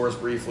NFL scores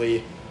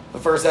briefly. The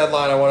first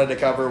headline I wanted to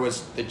cover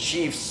was the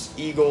Chiefs,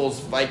 Eagles,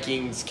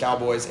 Vikings,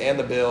 Cowboys, and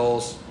the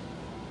Bills.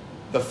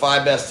 The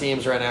 5 best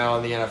teams right now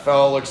in the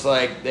NFL. Looks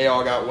like they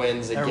all got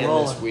wins They're again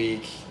rolling. this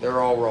week. They're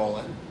all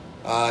rolling.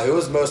 Who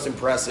was most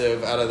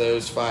impressive out of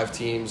those 5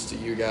 teams to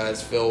you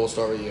guys? Phil, we'll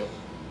start with you.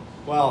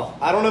 Well,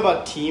 I don't know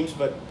about teams,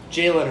 but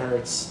Jalen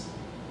Hurts.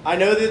 I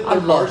know that I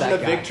the love margin that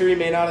of guy. victory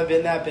may not have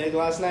been that big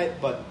last night,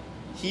 but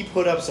he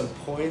put up some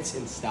points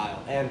in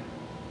style. And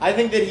I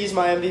think that he's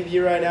my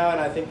MVP right now,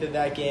 and I think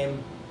that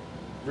game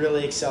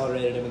really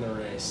accelerated him in the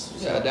race.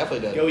 Yeah, it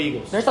definitely did. Go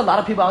Eagles. There's a lot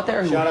of people out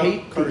there who Shout out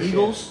hate the Carter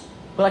Eagles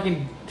But I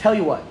can tell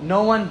you what,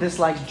 no one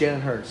dislikes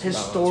Jalen Hurts. His No,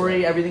 that's story,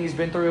 right. everything he's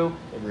been through.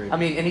 Agreed. I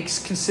mean, and he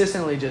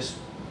consistently just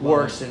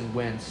works and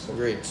wins.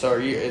 Agreed. So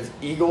is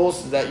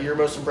Eagles, is that your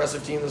most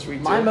impressive team this week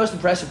too? My most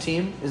impressive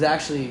team is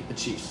actually the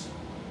Chiefs.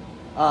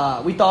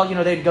 We thought,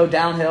 they'd go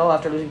downhill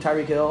after losing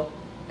Tyreek Hill,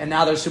 and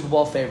now they're Super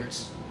Bowl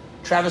favorites.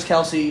 Travis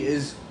Kelce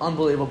is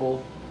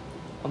unbelievable.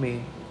 I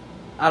mean,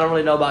 I don't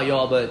really know about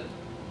y'all, but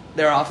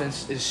their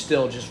offense is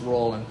still just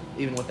rolling,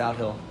 even without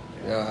Hill.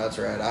 Yeah, that's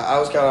right. I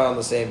was kind of on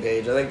the same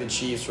page. I think the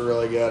Chiefs were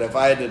really good. If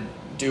I had to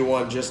do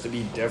one just to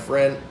be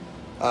different,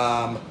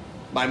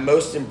 my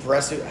most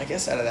impressive, I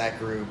guess out of that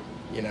group,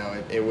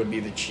 it would be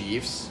the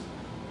Chiefs.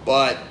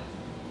 But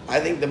I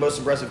think the most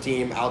impressive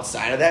team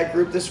outside of that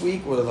group this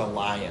week were the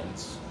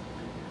Lions.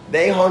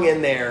 They hung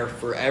in there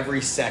for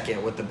every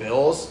second with the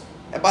Bills.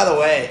 And by the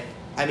way,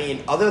 I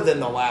mean, other than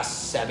the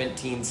last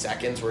 17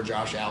 seconds where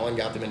Josh Allen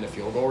got them into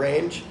field goal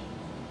range,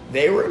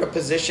 they were in a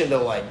position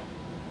to,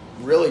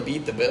 really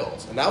beat the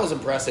Bills. And that was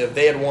impressive.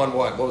 They had won,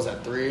 what was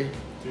that, 4 in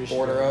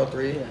a row?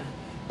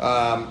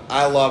 Yeah.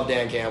 I love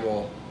Dan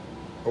Campbell.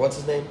 Or what's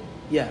his name?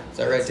 Yeah. Is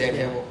that right, Dan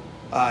Campbell?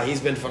 He's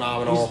been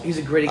phenomenal. He's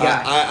a gritty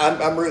guy.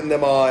 I'm rooting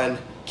them on.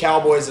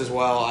 Cowboys as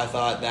well. I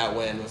thought that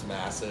win was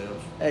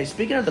massive. Hey,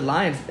 speaking of the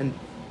Lions,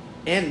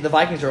 and the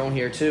Vikings are on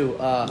here too.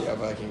 Yeah,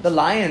 Vikings. The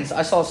Lions,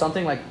 I saw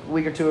something like a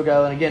week or two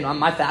ago, and again,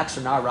 my facts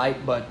are not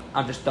right, but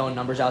I'm just throwing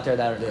numbers out there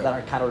that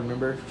I kind of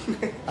remember.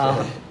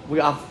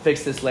 I'll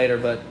fix this later,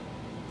 but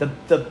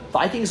the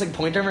Vikings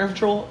point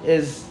differential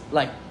is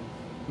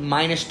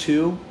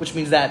 -2, which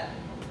means that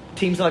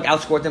teams have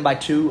outscored them by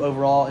 2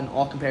 overall in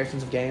all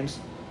comparisons of games.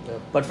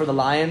 Yep. But for the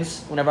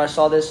Lions, whenever I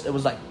saw this, it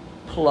was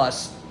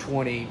plus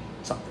 20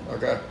 something.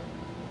 Okay.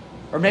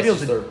 Or maybe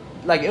That's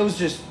it was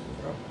just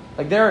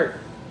they're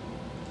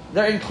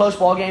in close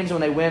ball games, and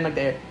when they win,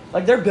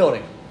 they're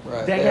building.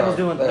 Right. Dan Campbell's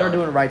doing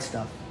the right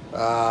stuff.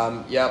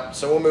 Yep.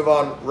 So we'll move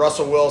on.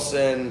 Russell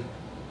Wilson.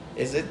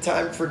 Is it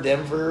time for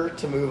Denver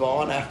to move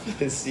on after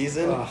this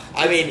season?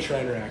 I mean,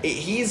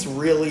 he's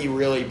really,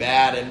 really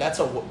bad, and that's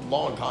a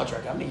long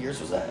contract. How many years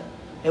was that?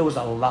 It was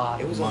a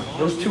lot. It was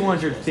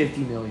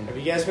 $250 million. Have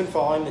you guys been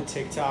following the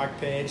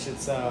TikTok page?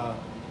 It's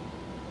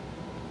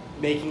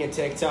making a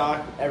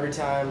TikTok every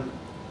time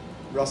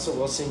Russell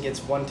Wilson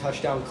gets one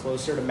touchdown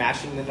closer to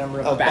matching the number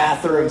of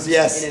bathrooms in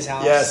his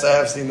house. Yes, I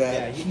have seen that.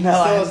 Yeah, he still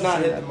has not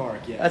hit the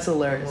mark yet. That's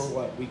hilarious.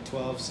 We're, week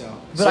 12, so.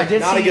 But I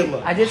did not see, a good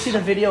look. I did see the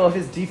video of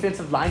his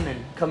defensive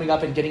lineman coming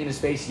up and getting in his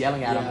face,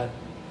 yelling at him.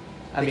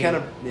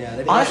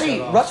 They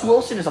honestly, Russ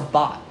Wilson is a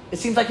bot. It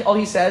seems like all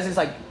he says is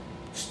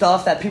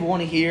stuff that people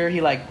want to hear.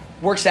 He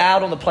works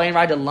out on the plane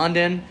ride to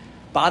London,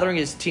 bothering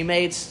his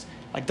teammates.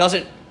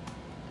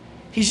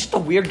 He's just a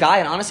weird guy.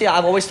 And honestly,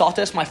 I've always thought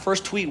this. My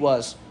first tweet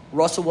was,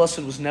 Russell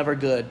Wilson was never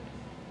good.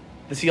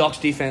 The Seahawks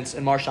defense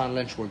and Marshawn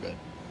Lynch were good.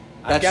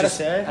 I've got to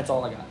say, that's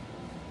all I got.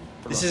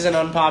 This is an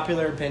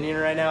unpopular opinion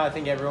right now. I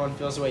think everyone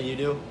feels the way you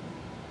do.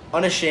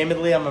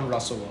 Unashamedly, I'm a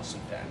Russell Wilson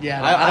fan.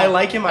 Yeah, I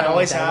like him. I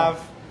always have.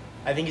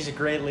 I think he's a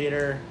great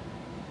leader,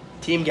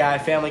 team guy,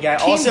 family guy.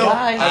 He hates him.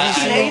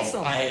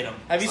 I hate him.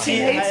 Have you seen?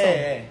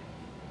 Hey.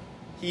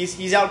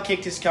 He's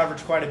outkicked his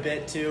coverage quite a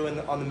bit too,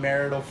 on the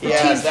marital front.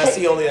 Yeah, that's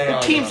the only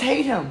thing. Teams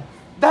hate him.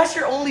 That's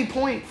your only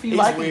point for you.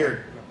 He's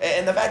weird.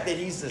 And the fact that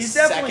he's the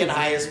second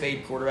highest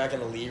paid quarterback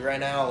in the league right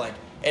now,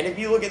 and if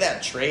you look at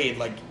that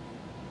trade,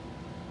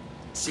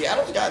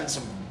 Seattle's gotten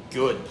some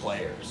good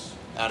players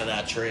out of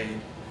that trade.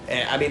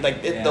 And I mean,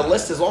 the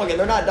list is long, and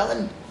they're not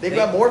done. They've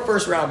got more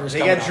first rounders. They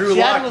coming got Drew out.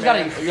 Seattle's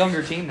got a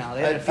younger team now.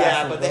 They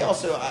but they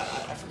also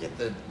I forget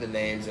the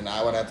names, and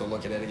I would have to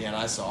look at it again.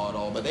 I saw it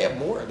all, but they have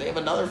more. They have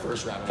another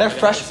first rounder. Their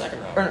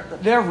second round.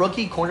 Their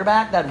rookie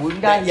cornerback, that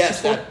Wooten guy.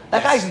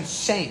 That guy's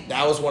insane.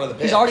 That was one of the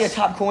picks. He's already a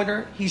top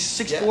corner. He's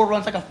 6'4",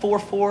 runs like a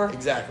 4.4.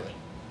 Exactly.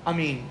 I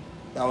mean,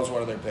 that was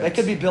one of their picks. They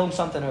could be building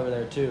something over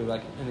there too,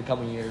 in the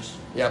coming years.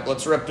 Yep.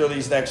 Let's rip through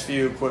these next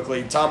few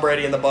quickly. Tom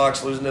Brady and the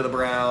Bucs losing to the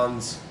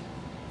Browns.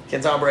 Can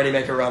Tom Brady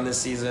make a run this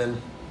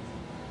season?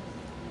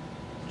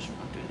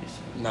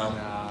 No.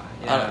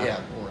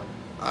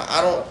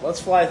 I don't.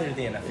 Let's fly through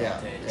the NFL Yeah,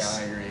 takes.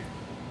 I agree.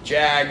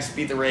 Jags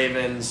beat the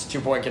Ravens,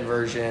 2-point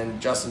conversion.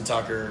 Justin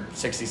Tucker,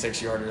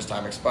 66-yarders,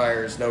 time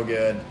expires, no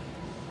good.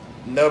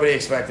 Nobody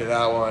expected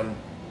that one.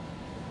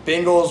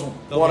 Bengals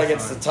won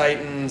against the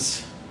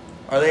Titans.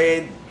 Are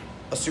they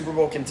a Super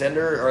Bowl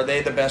contender, or are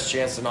they the best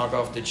chance to knock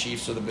off the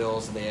Chiefs or the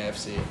Bills in the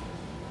AFC?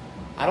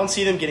 I don't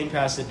see them getting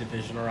past the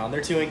divisional round.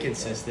 They're too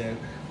inconsistent.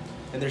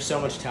 And there's so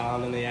much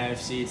talent in the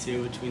AFC,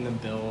 too, between the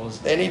Bills.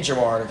 They need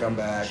Jamar to come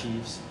back.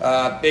 Chiefs.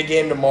 Big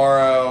game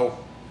tomorrow.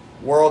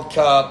 World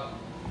Cup,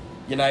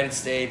 United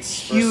States.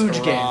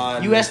 Huge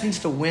game. U.S. needs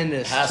to win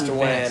this. Has to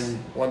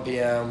win. 1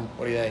 p.m.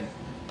 What do you think?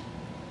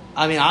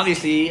 I mean,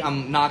 obviously,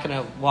 I'm not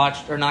going to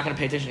watch or not going to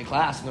pay attention to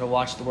class. I'm going to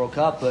watch the World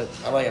Cup, but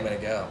I don't think I'm going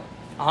to go.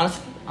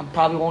 Honestly, I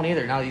probably won't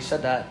either. Now that you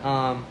said that,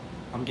 I'm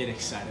getting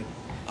excited.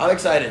 I'm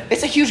excited.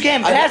 It's a huge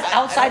game. It has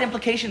outside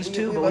implications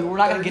too, but we're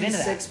not going to get into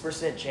that.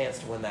 6% chance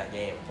to win that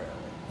game,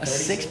 apparently. A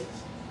 6?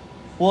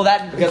 Well,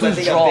 that Because I includes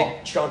think draw. a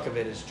big chunk of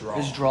it is draw.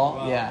 Is draw?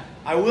 Well, Yeah.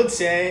 I would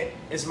say,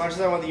 as much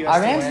as I want the U.S.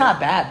 to Iran's win, not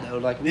bad though.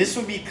 Like this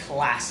would be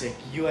classic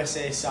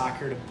USA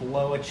soccer to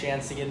blow a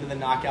chance to get into the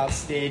knockout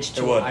stage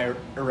to It would.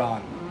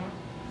 Iran.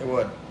 It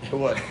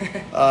would.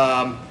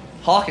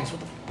 Hawkins. What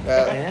the?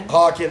 Man.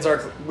 Hawkins,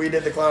 we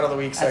did the Clown of the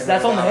Week segment.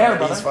 That's on the hair,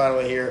 brother. He's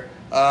finally here.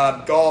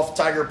 Golf,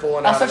 Tiger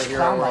pulling That's out of the such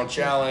Hero World clown-like.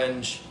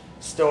 Challenge.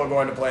 Still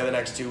going to play the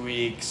next 2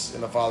 weeks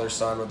in the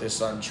father-son with his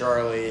son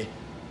Charlie.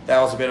 That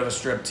was a bit of a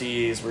strip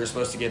tease. We were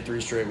supposed to get 3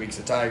 straight weeks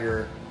of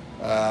Tiger.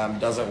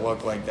 Doesn't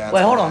look like that.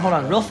 Wait, hold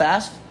on. Real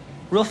fast.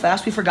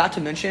 We forgot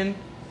to mention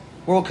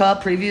World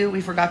Cup preview. We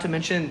forgot to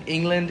mention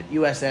England,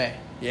 USA.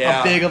 Yeah.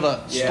 How big of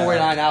a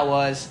storyline that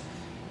was.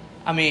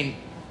 I mean,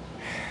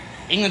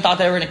 England thought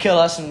they were going to kill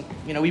us, and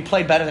we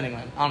played better than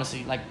England.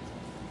 Honestly, like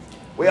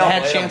We we all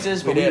had played 'em.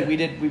 chances, We but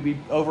did. we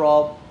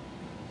overall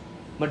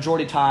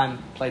majority time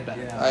played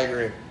better Yeah. I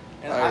agree.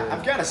 And I agree.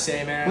 I've got to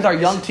say, man, with our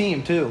young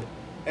team too.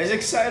 as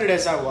excited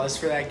as I was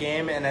for that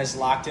game and as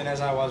locked in as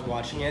I was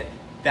watching it,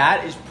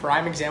 that is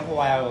prime example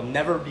why I will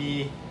never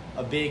be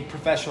a big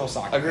professional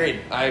soccer Agreed.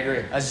 I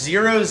agree. fan. A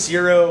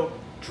 0-0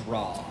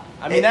 draw.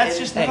 I mean, that's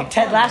just Hey, not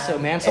Ted fun, Lasso,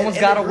 man. man. Someone's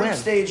In got to the group win.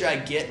 stage, I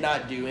get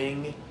not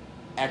doing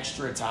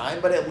extra time,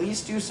 but at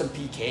least do some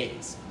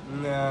PKs.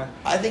 Nah.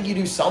 I think you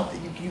do something.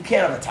 You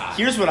can't have a tie.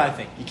 Here's what I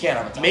think. You can't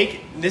have a tie.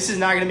 This is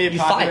not going to be a You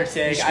popular fight.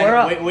 take. You square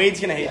up. Wade's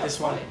going to hate Yeah, this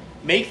one. fight.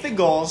 Make the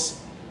goals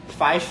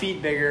 5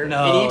 feet bigger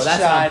No, in each that's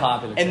an side,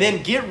 unpopular and take.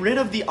 then get rid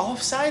of the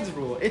offsides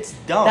rule. It's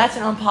dumb. That's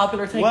an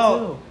unpopular take Well,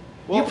 too.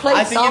 well, you played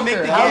I think soccer. it'd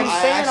make the How are game- you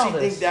I saying all actually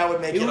this? think that would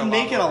make it would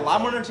make it a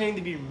lot more entertaining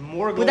to be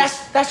more goals. But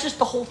that's just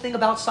the whole thing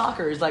about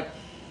soccer. Is like,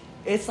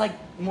 it's like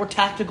more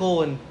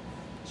tactical and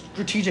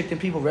strategic than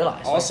people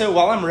realize. Also,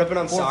 while I'm ripping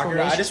on Forward soccer,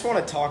 formation. I just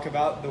want to talk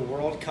about the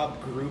World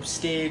Cup group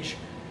stage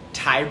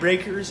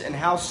tiebreakers and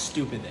how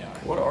stupid they are.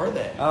 What are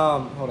they?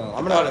 Hold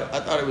on. I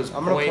thought it was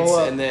I'm gonna points pull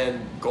up- and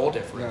then goal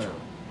differential.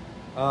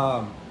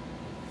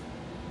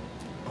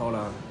 Hold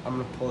on. I'm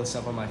gonna pull this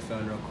up on my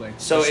phone real quick.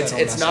 So just it's I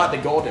don't it's mess not up. the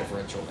goal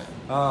differential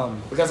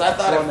then. Because I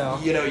thought well,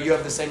 if no. you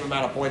have the same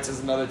amount of points as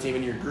another team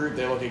in your group,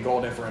 they look at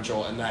goal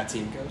differential and that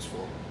team goes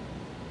forward.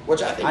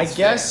 Which I think I is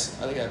guess-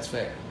 fair. I think that's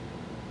fair.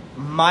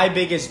 My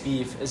biggest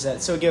beef is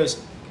that so it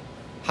goes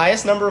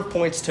highest number of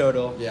points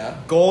total, Yeah.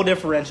 goal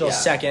differential Yeah.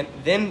 second,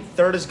 then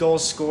third is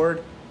goals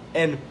scored,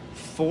 and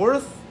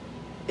fourth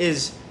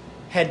is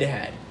head to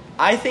head.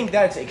 I think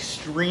that's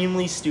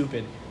extremely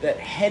stupid. That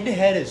head to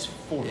head is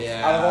fourth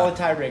Yeah. out of all the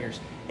tiebreakers.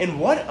 In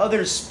what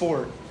other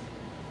sport,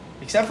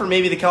 except for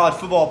maybe the college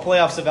football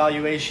playoffs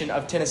evaluation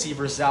of Tennessee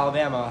versus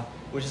Alabama,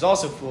 which is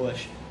also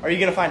foolish, are you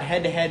going to find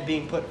head to head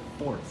being put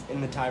fourth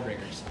in the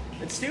tiebreakers?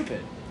 It's stupid.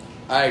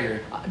 I agree.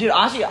 Dude,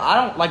 honestly, I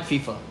don't like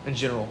FIFA in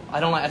general.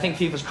 I think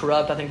FIFA's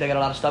corrupt. I think they got a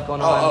lot of stuff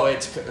going on.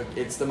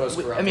 It's the most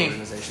corrupt I mean,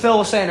 organization. Phil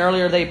was saying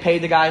earlier they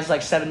paid the guys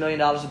like $7 million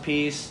a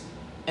piece,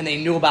 and they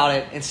knew about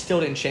it and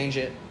still didn't change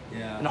it,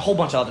 and a whole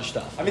bunch of other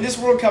stuff. I mean, this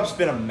World Cup's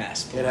been a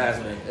mess. It has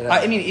been.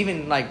 I mean,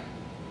 even like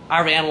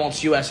Iran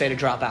wants USA to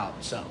drop out,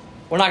 so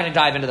we're not going to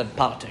dive into the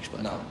politics,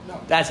 but No.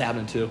 that's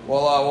happening too.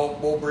 Well,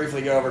 we'll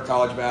briefly go over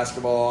college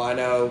basketball. I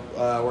know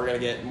we're going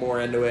to get more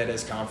into it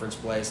as conference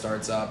play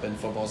starts up and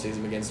football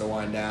season begins to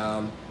wind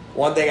down.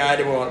 One thing I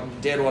did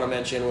want to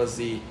mention was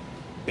the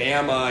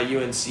Bama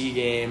UNC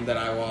game that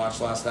I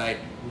watched last night.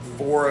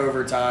 4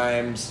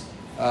 overtimes.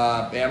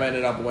 Bama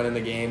ended up winning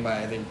the game by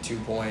I think 2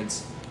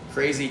 points.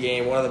 Crazy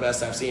game, one of the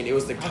best I've seen. It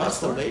was the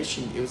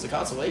consolation. It was the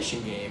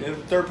consolation game, The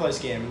third place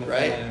game. In the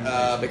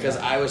right? Because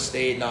Iowa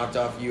State knocked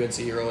off UNC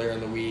earlier in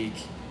the week.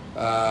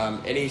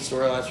 Any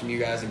storylines from you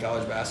guys in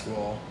college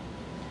basketball?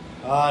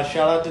 Shout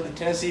out to the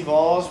Tennessee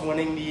Vols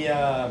winning the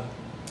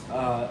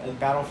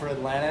Battle for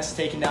Atlantis,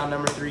 taking down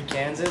number 3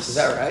 Kansas. Is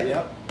that right?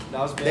 Yep, that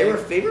was big. They were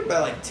favored by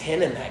like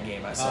 10 in that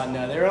game. I saw.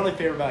 No, they were only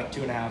favored by like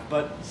 2.5,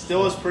 but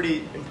still was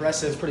pretty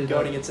impressive. pretty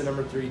going dope. against the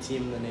number 3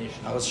 team in the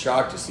nation. I was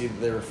shocked to see that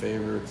they were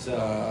favored.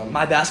 So,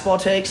 My basketball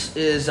takes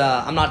is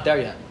I'm not there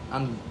yet.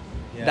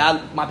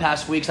 Yeah. My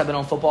past weeks I've been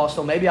on football,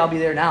 so maybe I'll be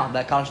there now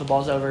that college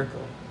football's over.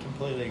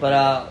 Completely.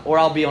 But or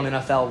I'll be on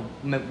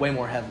NFL way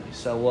more heavily.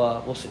 So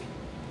we'll see.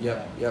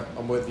 Yep,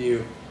 I'm with you.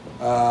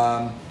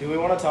 do we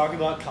want to talk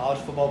about college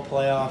football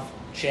playoff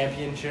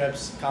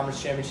championships,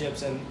 conference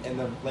championships, and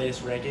the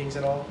latest rankings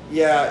at all?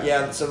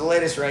 Yeah. So the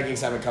latest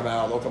rankings haven't come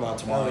out. They'll come out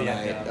tomorrow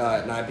night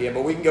at 9 p.m.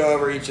 But we can go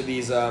over each of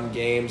these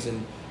games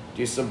and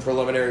do some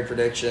preliminary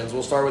predictions.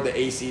 We'll start with the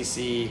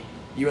ACC,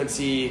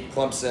 UNC,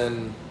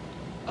 Clemson.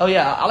 Oh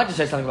yeah, I like to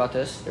say something about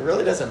this. It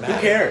really doesn't matter.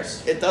 Who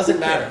cares? It doesn't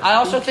matter. I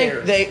also Who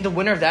think cares? the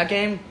winner of that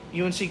game,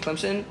 UNC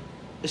Clemson,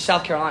 is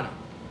South Carolina.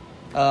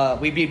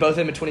 We beat both of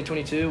them in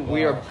 2022.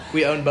 Wow.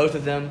 We own both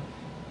of them.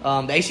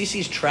 The ACC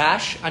is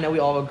trash. I know we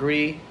all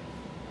agree.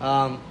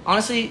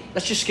 Honestly,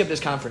 let's just skip this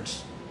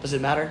conference. Does it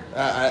matter?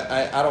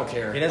 I don't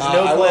care. It has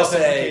no I will playoff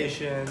say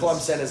implications.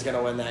 Clemson is going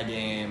to win that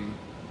game.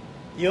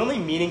 The only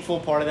meaningful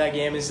part of that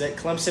game is that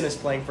Clemson is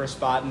playing for a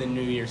spot in the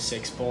New Year's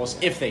Six Bowls,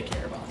 if they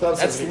care about that.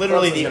 That's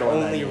literally Clemson's the gonna win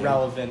that only game.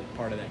 relevant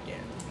part of that game.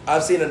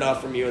 I've seen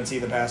enough from UNC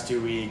the past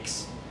 2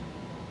 weeks.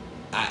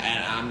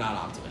 and I'm not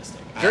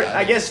optimistic.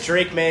 I guess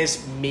Drake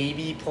May's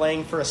maybe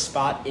playing for a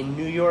spot in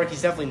New York.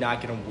 He's definitely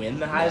not going to win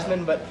the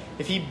Heisman, but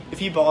if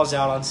he balls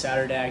out on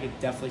Saturday, I could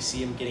definitely see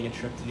him getting a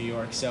trip to New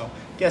York. So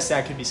I guess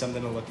that could be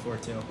something to look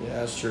forward to. Yeah,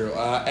 that's true.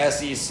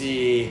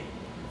 SEC,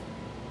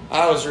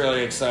 I was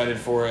really excited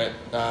for it.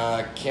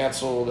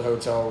 Canceled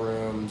hotel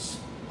rooms.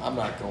 I'm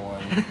not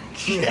going.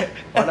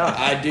 Why not?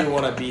 I do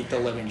want to beat the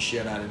living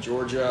shit out of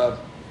Georgia.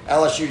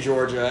 LSU,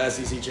 Georgia,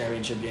 SEC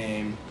championship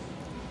game.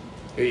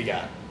 Who you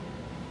got?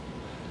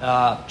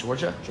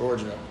 Georgia.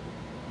 Georgia.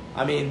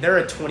 I mean, they're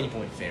a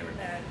 20-point favorite.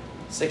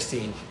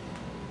 16.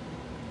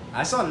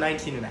 I saw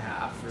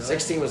 19.5. Really?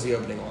 16 was the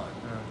opening line.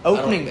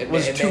 Opening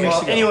was 2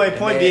 weeks ago. Anyway,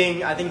 point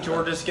being, I think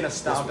Georgia's going to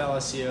stomp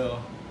LSU.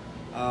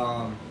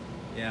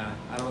 Yeah,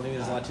 I don't think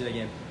there's a lot to that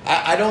game.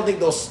 I don't think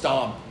they'll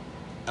stomp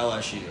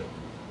LSU.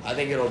 I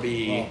think it'll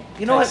be...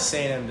 You know what?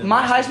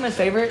 My Heisman Heisman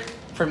favorite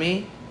for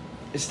me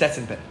is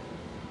Stetson Bennett.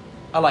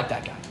 I like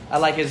that guy. I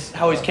like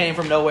how he's came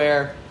from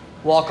nowhere,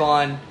 walk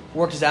on,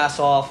 worked his ass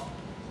off,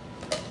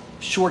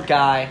 short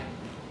guy.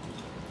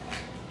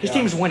 His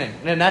team's winning,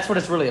 and that's what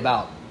it's really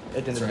about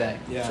at the end of the day.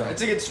 Yeah,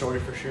 it's a good story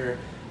for sure.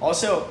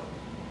 Also,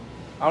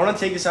 I want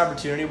to take this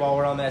opportunity while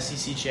we're on the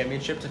SEC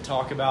championship to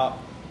talk about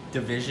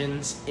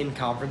divisions in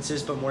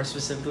conferences, but more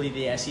specifically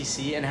the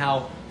SEC and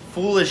how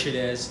foolish it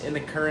is in the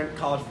current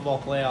college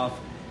football playoff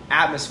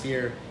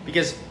atmosphere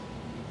because,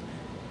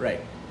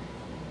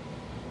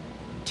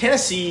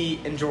 Tennessee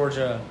and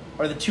Georgia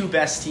are the two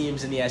best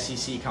teams in the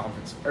SEC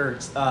conference, or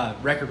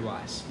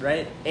record-wise,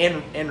 right?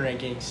 And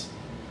rankings.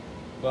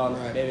 Well,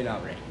 maybe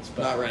not rankings,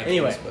 but not rankings,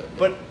 anyway.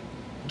 But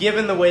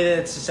given the way that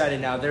it's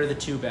decided now, they're the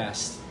two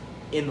best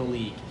in the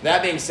league.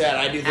 That being said,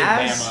 I do think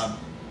Bama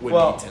would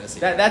beat Tennessee.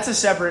 That's a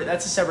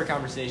separate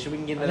conversation. We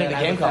can get into that the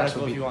Gamecocks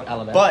would if you want.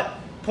 Alabama. But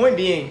point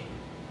being,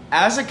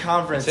 as a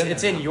conference,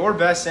 it's in your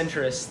best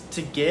interest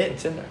to get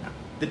It's in there now.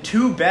 the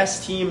two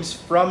best teams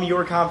from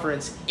your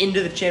conference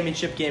into the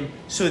championship game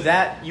so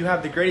that you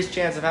have the greatest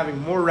chance of having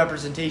more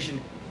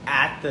representation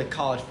at the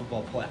college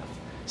football playoff.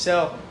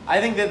 So I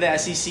think that the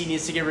SEC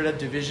needs to get rid of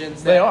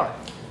divisions. They are.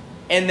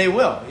 And they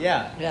will,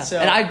 yeah. So,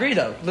 and I agree,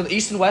 though. The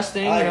East and West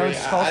thing, I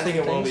think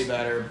it will be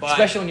better. But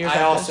especially when you're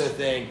I also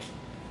think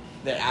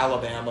that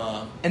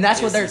Alabama is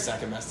the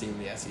second best team in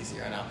the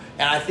SEC right now.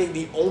 And I think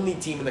the only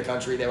team in the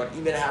country that would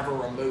even have a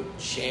remote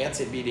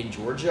chance at beating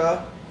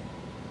Georgia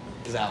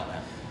is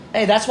Alabama.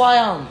 Hey, that's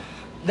why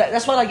SEC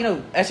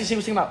was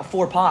thinking about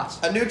 4 pots.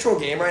 A neutral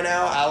game right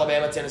now,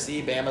 Alabama,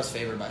 Tennessee, Bama's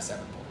favored by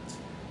 7 points.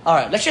 All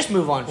right, let's just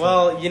move on.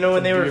 Well,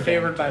 when they were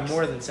favored by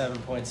more than 7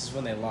 points is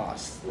when they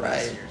lost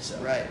last year. So.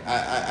 Right.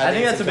 I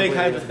think that's a big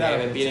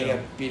hypothetical.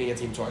 And beating a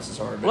team twice as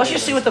hard. Well, let's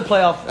just see what the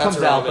playoff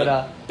comes out.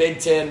 But Big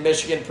Ten,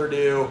 Michigan,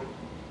 Purdue,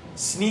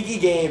 sneaky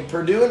game.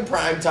 Purdue in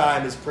prime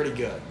time is pretty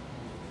good.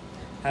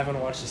 Haven't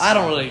watched this. I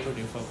don't really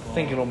Purdue football.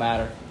 think it'll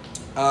matter.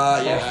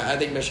 I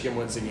think Michigan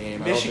wins the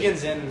game.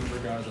 Michigan's in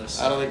regardless.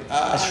 I don't think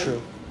that's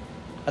true.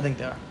 I think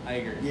they are. I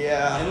agree.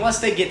 Yeah. Unless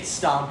they get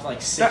stomped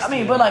like 6.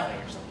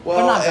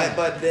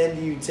 But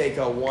then you take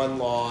a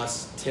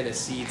 1-loss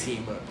Tennessee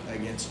team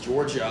against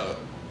Georgia,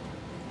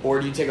 or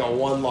do you take a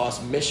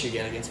 1-loss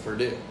Michigan against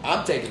Purdue?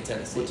 I'm taking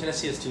Tennessee. Well,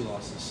 Tennessee has 2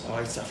 losses. So. Oh,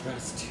 I forgot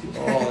it's 2.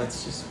 Oh,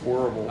 that's just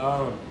horrible.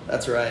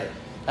 That's right.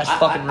 That's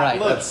fucking right.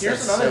 Look, that's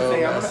here's another so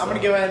thing. I'm going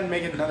to go ahead and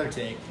make another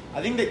take.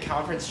 I think that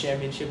conference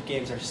championship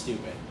games are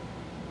stupid.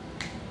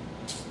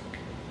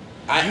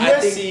 I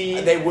USC,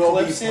 think they will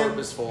Clemson, be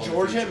purposeful.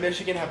 Georgia and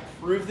Michigan have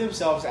proved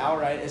themselves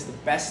outright as the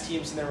best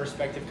teams in their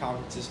respective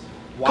conferences.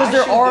 Because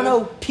there are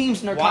no teams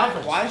in their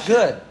conference. Why should,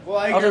 good. Well,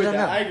 I agree with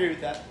that. I agree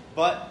with that.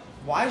 But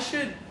why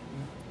should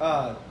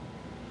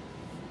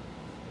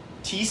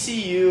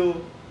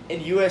TCU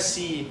and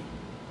USC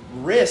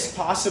risk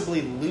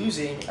possibly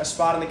losing a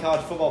spot in the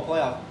college football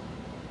playoff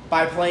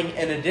by playing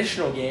an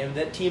additional game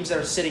that teams that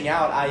are sitting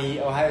out, i.e.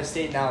 Ohio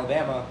State and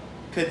Alabama,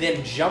 could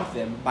then jump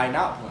them by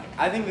not playing?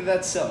 I think that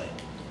that's silly.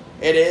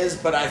 It is,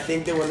 but I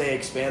think that when they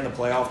expand the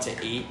playoff to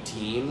 8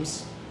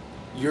 teams,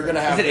 you're going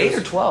to have... Is it 8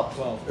 or 12?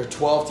 12. Or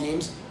 12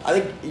 teams. I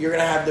think you're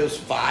going to have those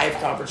 5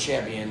 conference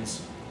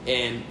champions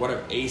in whatever,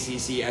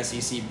 ACC,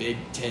 SEC, Big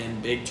 10,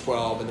 Big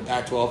 12, and the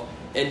Pac-12,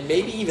 and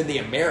maybe even the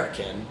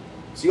American.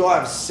 So you'll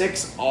have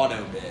 6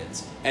 auto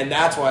bids, and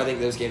that's why I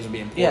think those games will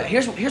be important. Yeah,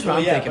 here's what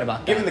I'm thinking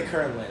about that. Given the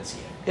current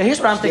landscape. Yeah, here's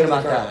what I'm thinking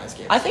about that.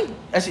 Landscape. I think,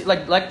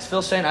 like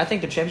Phil's saying, I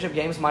think the championship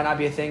games might not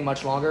be a thing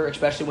much longer,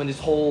 especially when this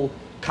whole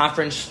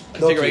conference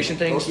configuration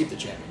thing. They'll keep the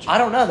championship. I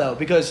don't know, though,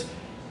 because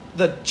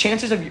the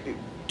chances of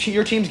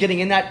your teams getting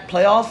in that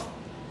playoff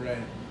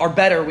are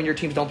better when your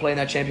teams don't play in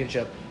that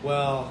championship.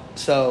 Well,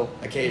 so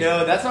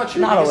no, that's not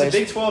true. Not because always. the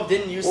Big 12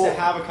 didn't used to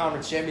have a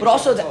conference championship. But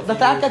also the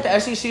fact that the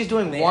SEC is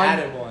doing they one,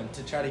 added one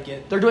to try to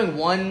get. They're doing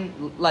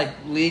one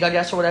league, I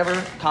guess, or whatever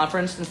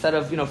conference instead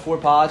of 4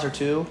 pods or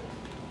 2.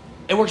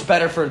 It works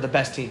better for the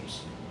best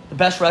teams. The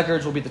best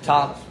records will be the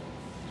top,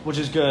 which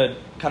is good.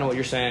 Kind of what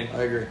you're saying.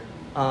 I agree.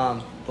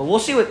 But we'll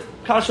see. What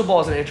college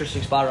football is an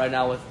interesting spot right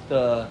now with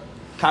the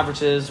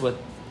conferences, with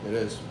it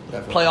is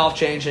definitely playoff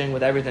changing,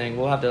 with everything.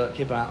 We'll have to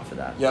keep an eye out for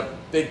that. Yep.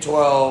 Big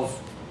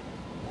 12.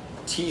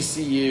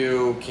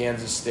 TCU,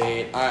 Kansas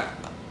State.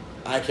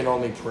 I can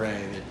only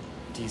pray that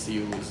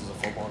TCU loses a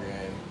football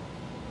game.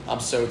 I'm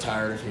so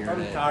tired of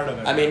hearing it. I'm tired of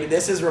it. I mean,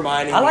 this is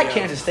reminding I like me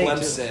Kansas of State,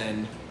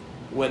 Clemson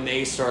when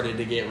they started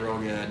to get real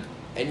good.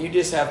 And you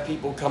just have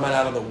people coming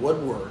out of the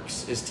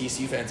woodworks as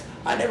TCU fans.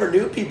 I never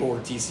knew people were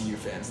TCU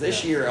fans.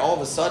 This year, all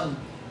of a sudden,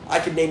 I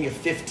could name you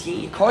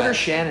 15. Carter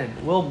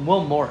Shannon, Will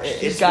Morris.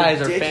 These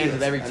guys are fans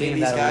of every team.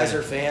 These guys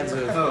are fans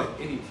of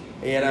any team.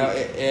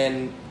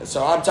 and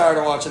so I'm tired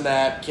of watching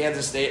that.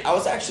 Kansas State. I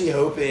was actually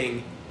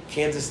hoping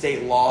Kansas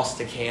State lost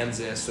to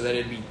Kansas so that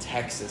it'd be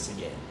Texas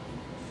again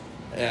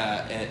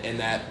in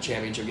that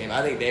championship game.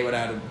 I think they would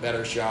have a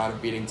better shot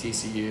of beating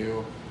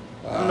TCU.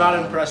 I'm not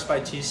impressed by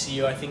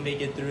TCU. I think they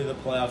get through the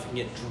playoff and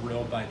get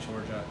drilled by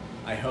Georgia.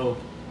 I hope.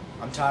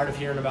 I'm tired of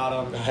hearing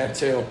about them. I have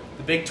too.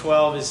 The Big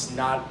 12 is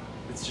not.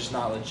 It's just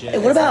not legit. Hey,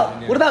 what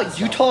about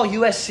Utah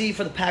USC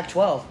for the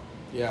Pac-12?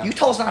 Yeah.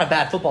 Utah's not a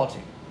bad football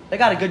team. They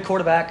got a good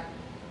quarterback.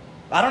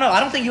 I don't know. I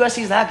don't think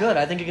USC is that good.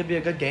 I think it could be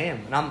a good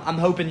game, and I'm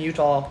hoping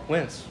Utah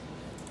wins.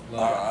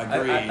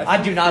 Agreed.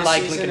 I do not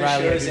like this Lincoln season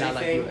Riley. I shows do not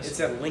like anything, USC. It's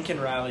that Lincoln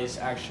Riley is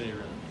actually a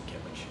really good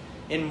coach.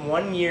 In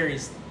 1 year,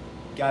 he's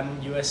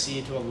gotten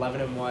USC to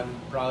 11-1,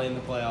 probably in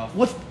the playoff.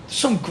 With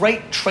some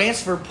great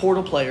transfer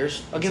portal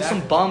players against some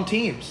Exactly. bum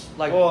teams.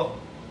 Like, Well,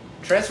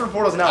 transfer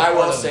portal's not. I part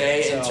will of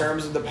say, it, in so-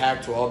 terms of the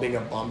Pac-12 being a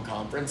bum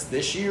conference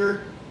this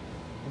year,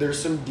 there's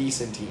some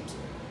decent teams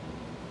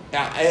there.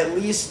 Now, at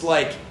least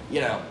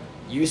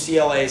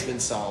UCLA's been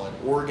solid,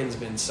 Oregon's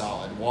been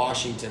solid,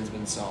 Washington's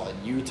been solid,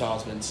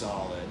 Utah's been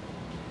solid.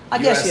 I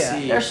guess,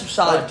 USC, there's some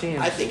solid teams.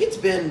 I think it's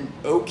been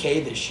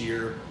okay this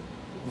year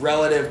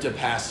relative to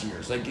past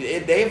years.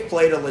 They've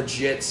played a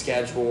legit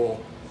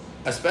schedule,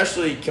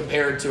 especially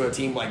compared to a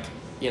team like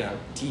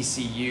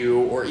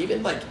TCU or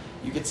even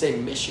you could say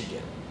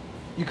Michigan.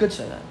 You could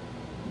say that.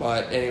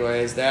 But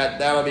anyways,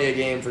 that'll be a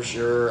game for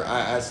sure.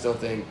 I still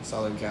think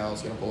Southern Cal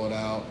is going to pull it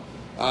out.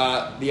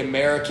 The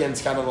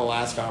Americans, kind of the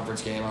last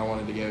conference game I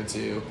wanted to go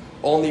to,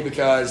 only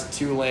because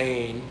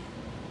Tulane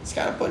is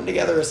kind of putting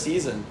together a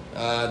season.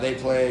 They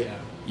play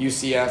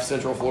UCF,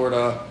 Central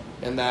Florida,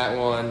 in that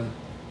one.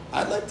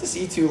 I'd like to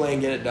see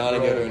Tulane get it done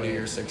and go to a New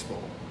Year's Six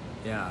Bowl.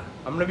 Yeah,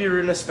 I'm gonna be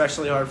rooting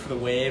especially hard for the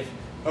Wave.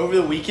 Over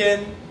the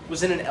weekend,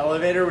 was in an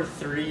elevator with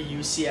 3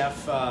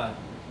 UCF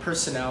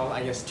personnel.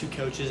 I guess 2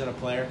 coaches and a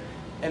player.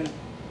 And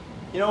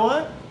you know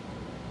what?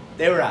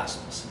 They were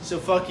assholes. So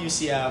fuck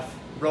UCF.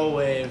 Roll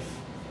Wave.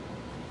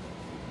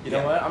 You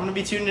know what? I'm gonna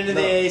be tuned into the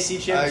AAC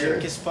championship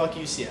because fuck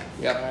UCF.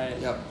 Yep. All right.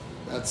 Yep.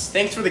 That's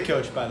Thanks for the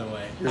coach, by the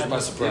way. here's my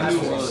surprise. It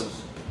for was.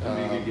 us.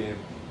 That'd be a good game.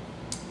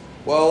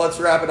 Well, let's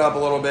wrap it up a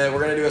little bit. We're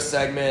going to do a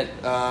segment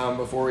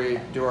before we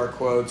do our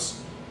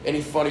quotes. Any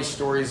funny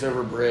stories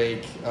over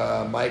break?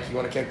 Mike, you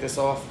want to kick this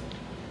off?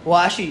 Well,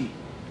 actually,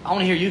 I want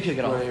to hear you kick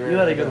it off. You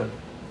had a good one.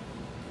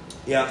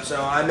 Yeah, so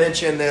I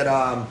mentioned that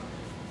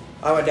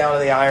I went down to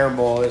the Iron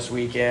Bowl this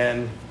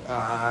weekend.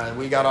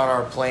 We got on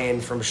our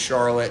plane from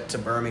Charlotte to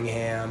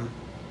Birmingham,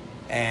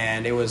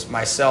 and it was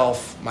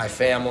myself, my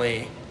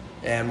family,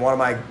 and one of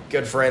my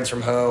good friends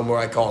from home, where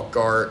I call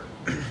Gart.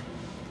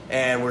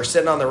 And we're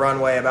sitting on the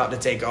runway about to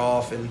take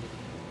off, and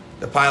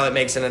the pilot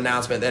makes an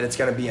announcement that it's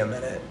going to be a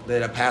minute,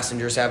 that a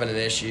passenger's having an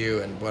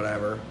issue and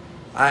whatever.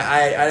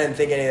 I didn't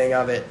think anything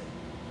of it.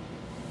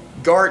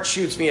 Gart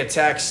shoots me a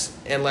text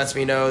and lets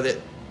me know that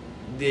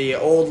the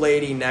old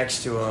lady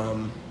next to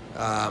him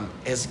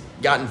has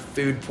gotten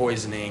food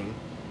poisoning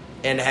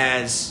and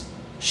has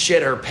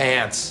shit her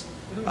pants.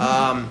 Oh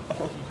my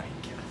god.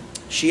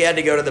 She had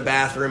to go to the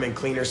bathroom and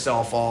clean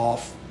herself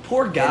off.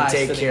 Poor guy and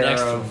take sitting care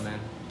next to of him, man.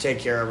 take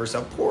care of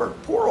herself. Poor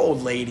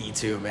old lady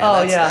too, man.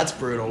 Oh, That's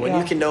brutal. When Yeah.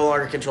 you can no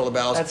longer control the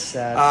bowels. That's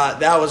sad.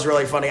 That was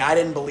really funny. I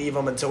didn't believe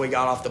him until we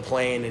got off the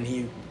plane, and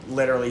he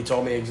literally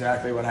told me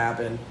exactly what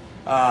happened.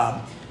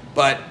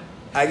 But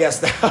I guess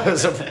that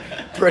was a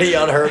pretty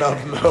unheard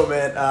of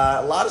moment.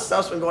 A lot of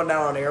stuff's been going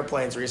down on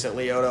airplanes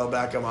recently. Odell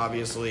Beckham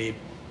obviously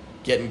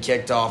getting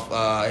kicked off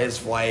his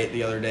flight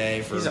the other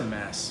day for He's a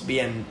mess.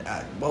 being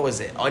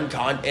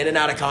in and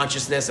out of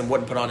consciousness and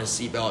wouldn't put on his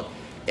seatbelt.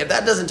 If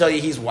that doesn't tell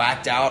you he's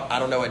whacked out, I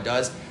don't know what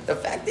does. The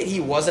fact that he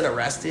wasn't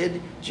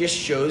arrested just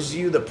shows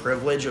you the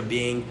privilege of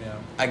being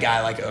a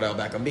guy like Odell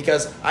Beckham.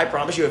 Because I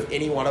promise you, if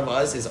any one of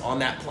us is on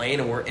that plane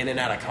and we're in and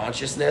out of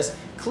consciousness,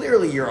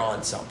 clearly you're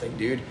on something,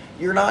 dude.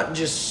 You're not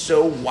just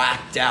so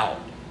whacked out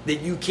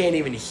that you can't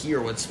even hear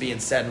what's being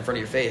said in front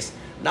of your face.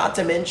 Not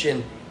to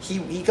mention,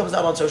 he comes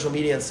out on social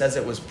media and says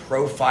it was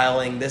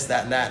profiling, this,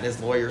 that, and that, and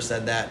his lawyer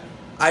said that.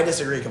 I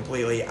disagree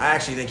completely. I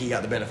actually think he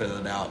got the benefit of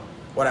the doubt.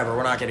 Whatever,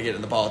 we're not going to get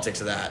into the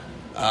politics of that.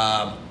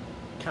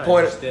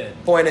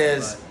 Point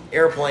is,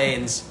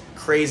 airplanes,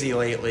 crazy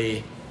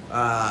lately.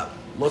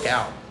 Look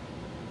out.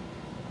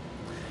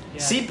 Yeah.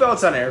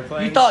 Seatbelts on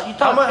airplanes. You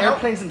thought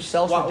airplanes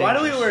themselves were Why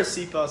do we dangerous.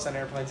 wear seatbelts on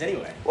airplanes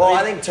anyway? Well,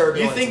 I think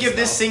turbulence. You think and if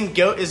this stuff.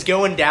 thing is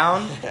going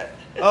down?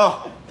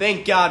 Oh,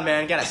 thank God,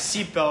 man! Got a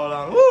seatbelt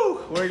on.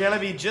 Woo! We're gonna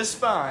be just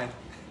fine.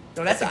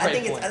 No, that's a I great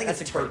think point. it's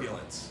That's a great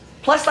turbulence.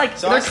 Plus, like,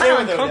 So they're I stay kind of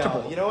with Odell.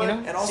 uncomfortable. You know what?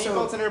 And also,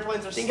 seatbelts on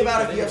airplanes are Think stupid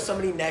about if you have anyway.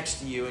 somebody next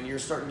to you and you're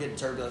starting to get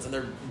turbulence and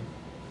they're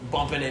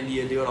bumping into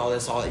you, doing all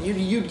this, all that.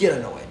 You'd get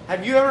annoyed.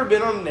 Have you ever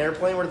been on an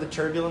airplane where the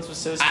turbulence was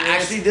so serious?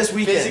 Actually, this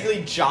weekend,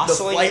 physically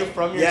jostling you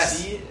from your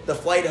seat? The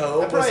flight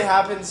home. That probably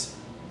happens.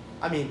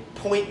 I mean,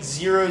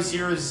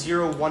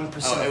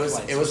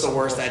 0.0001%. It was the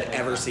worst I'd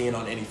ever seen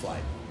on any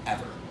flight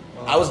ever.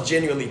 I was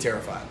genuinely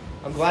terrified.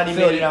 I'm glad you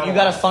Phil, made it out. You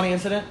got a funny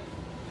incident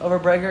over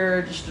break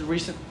or just a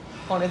recent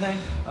funny thing?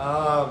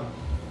 I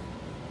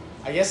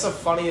guess the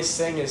funniest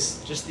thing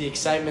is just the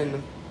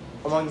excitement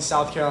among the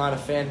South Carolina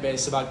fan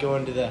base about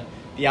going to the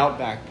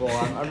Outback Bowl.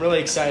 I'm really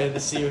excited to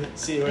see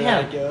where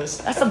that goes.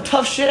 That's some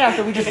tough shit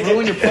after we just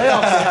ruined your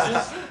playoff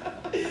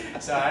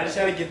chances. So I just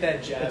had to get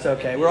that jab. It's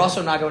okay. We're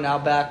also not going to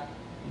Outback.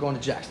 We're going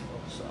to Jacksonville.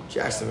 So.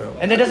 Jacksonville.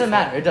 And it doesn't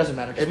matter. It doesn't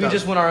matter because we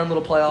just won our own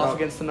little playoff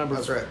against the number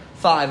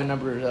 5 and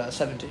number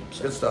 17.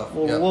 So good stuff.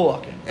 We'll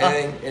walk in.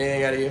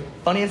 Anything out of you?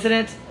 Funny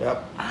incident?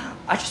 Yep.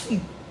 I just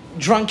think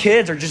drunk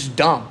kids are just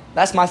dumb.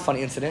 That's my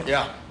funny incident.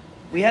 Yeah.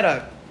 We had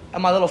at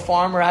my little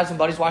farm where I had some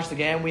buddies watch the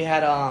game, we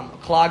had a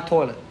clogged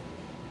toilet.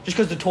 Just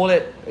because the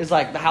toilet is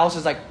the house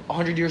is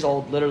 100 years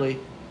old, literally.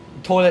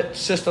 The toilet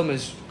system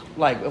is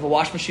if a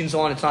wash machine's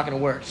on, it's not going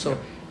to work. So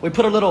we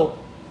put a little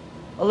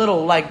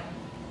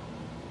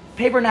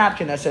paper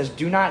napkin that says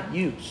 "Do not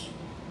use."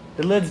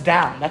 The lid's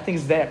down. That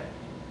thing's there.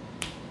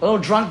 A little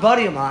drunk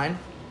buddy of mine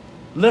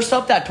lifts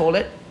up that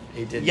toilet,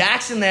 He did.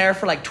 yaks in there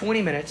for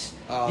 20 minutes,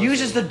 Oh,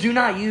 uses the "Do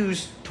not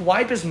use" to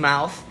wipe his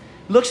mouth,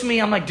 looks at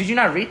me, I'm like, "Did you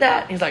not read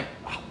that?" And he's like,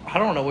 "I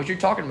don't know what you're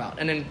talking about,"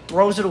 and then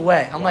throws it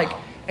away. I'm like,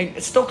 and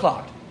it's still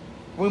clogged.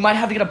 We might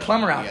have to get a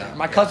plumber out there.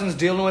 My cousin's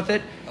dealing with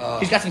it.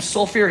 He's got some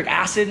sulfuric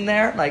acid in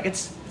there.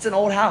 It's an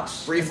old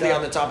house. Briefly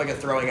on the topic of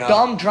throwing up.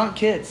 Dumb, drunk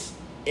kids.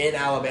 In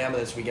Alabama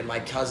this weekend, my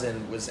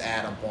cousin was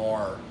at a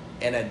bar,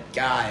 and a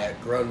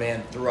grown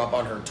man, threw up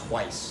on her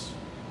twice.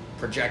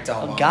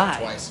 Projectile vomit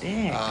twice.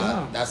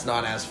 Yeah, that's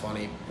not as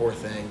funny. Poor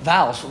thing.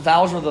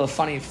 Vowels were the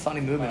funny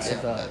movements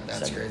of the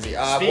that's segment. crazy.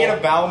 Speaking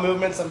of bowel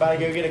movements, I'm about to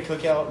go get a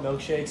cookout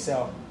milkshake,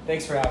 so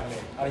thanks for having me.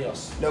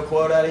 Adios. No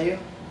quote out of you?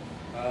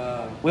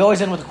 We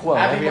always end with a quote.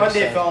 Happy every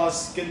Monday, episode.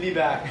 fellas. Good to be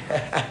back.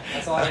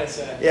 That's all I gotta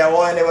say. Yeah,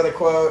 we'll end it with a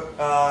quote.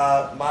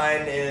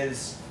 Mine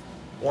is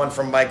one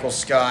from Michael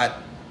Scott.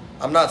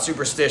 I'm not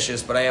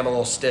superstitious, but I am a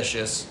little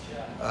stitious.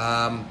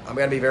 I'm going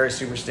to be very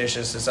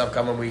superstitious this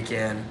upcoming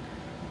weekend.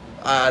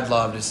 I'd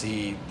love to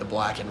see the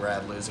black and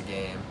red lose a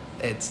game.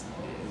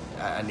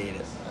 I need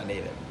it.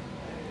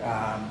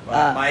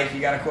 Mike,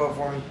 you got a quote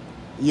for me?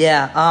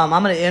 Yeah, I'm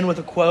going to end with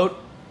a quote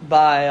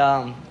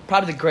by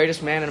probably the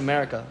greatest man in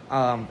America.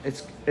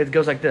 It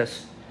goes like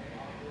this.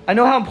 I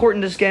know how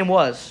important this game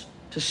was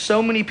to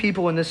so many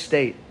people in this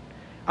state.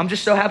 I'm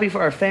just so happy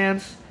for our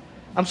fans.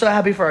 I'm so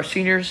happy for our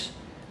seniors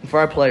and for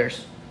our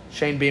players.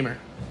 Shane Beamer.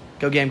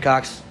 Go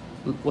Gamecocks.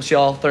 We'll see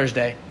y'all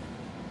Thursday.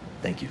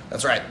 Thank you.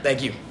 That's right.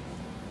 Thank you.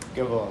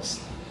 Go Bulls.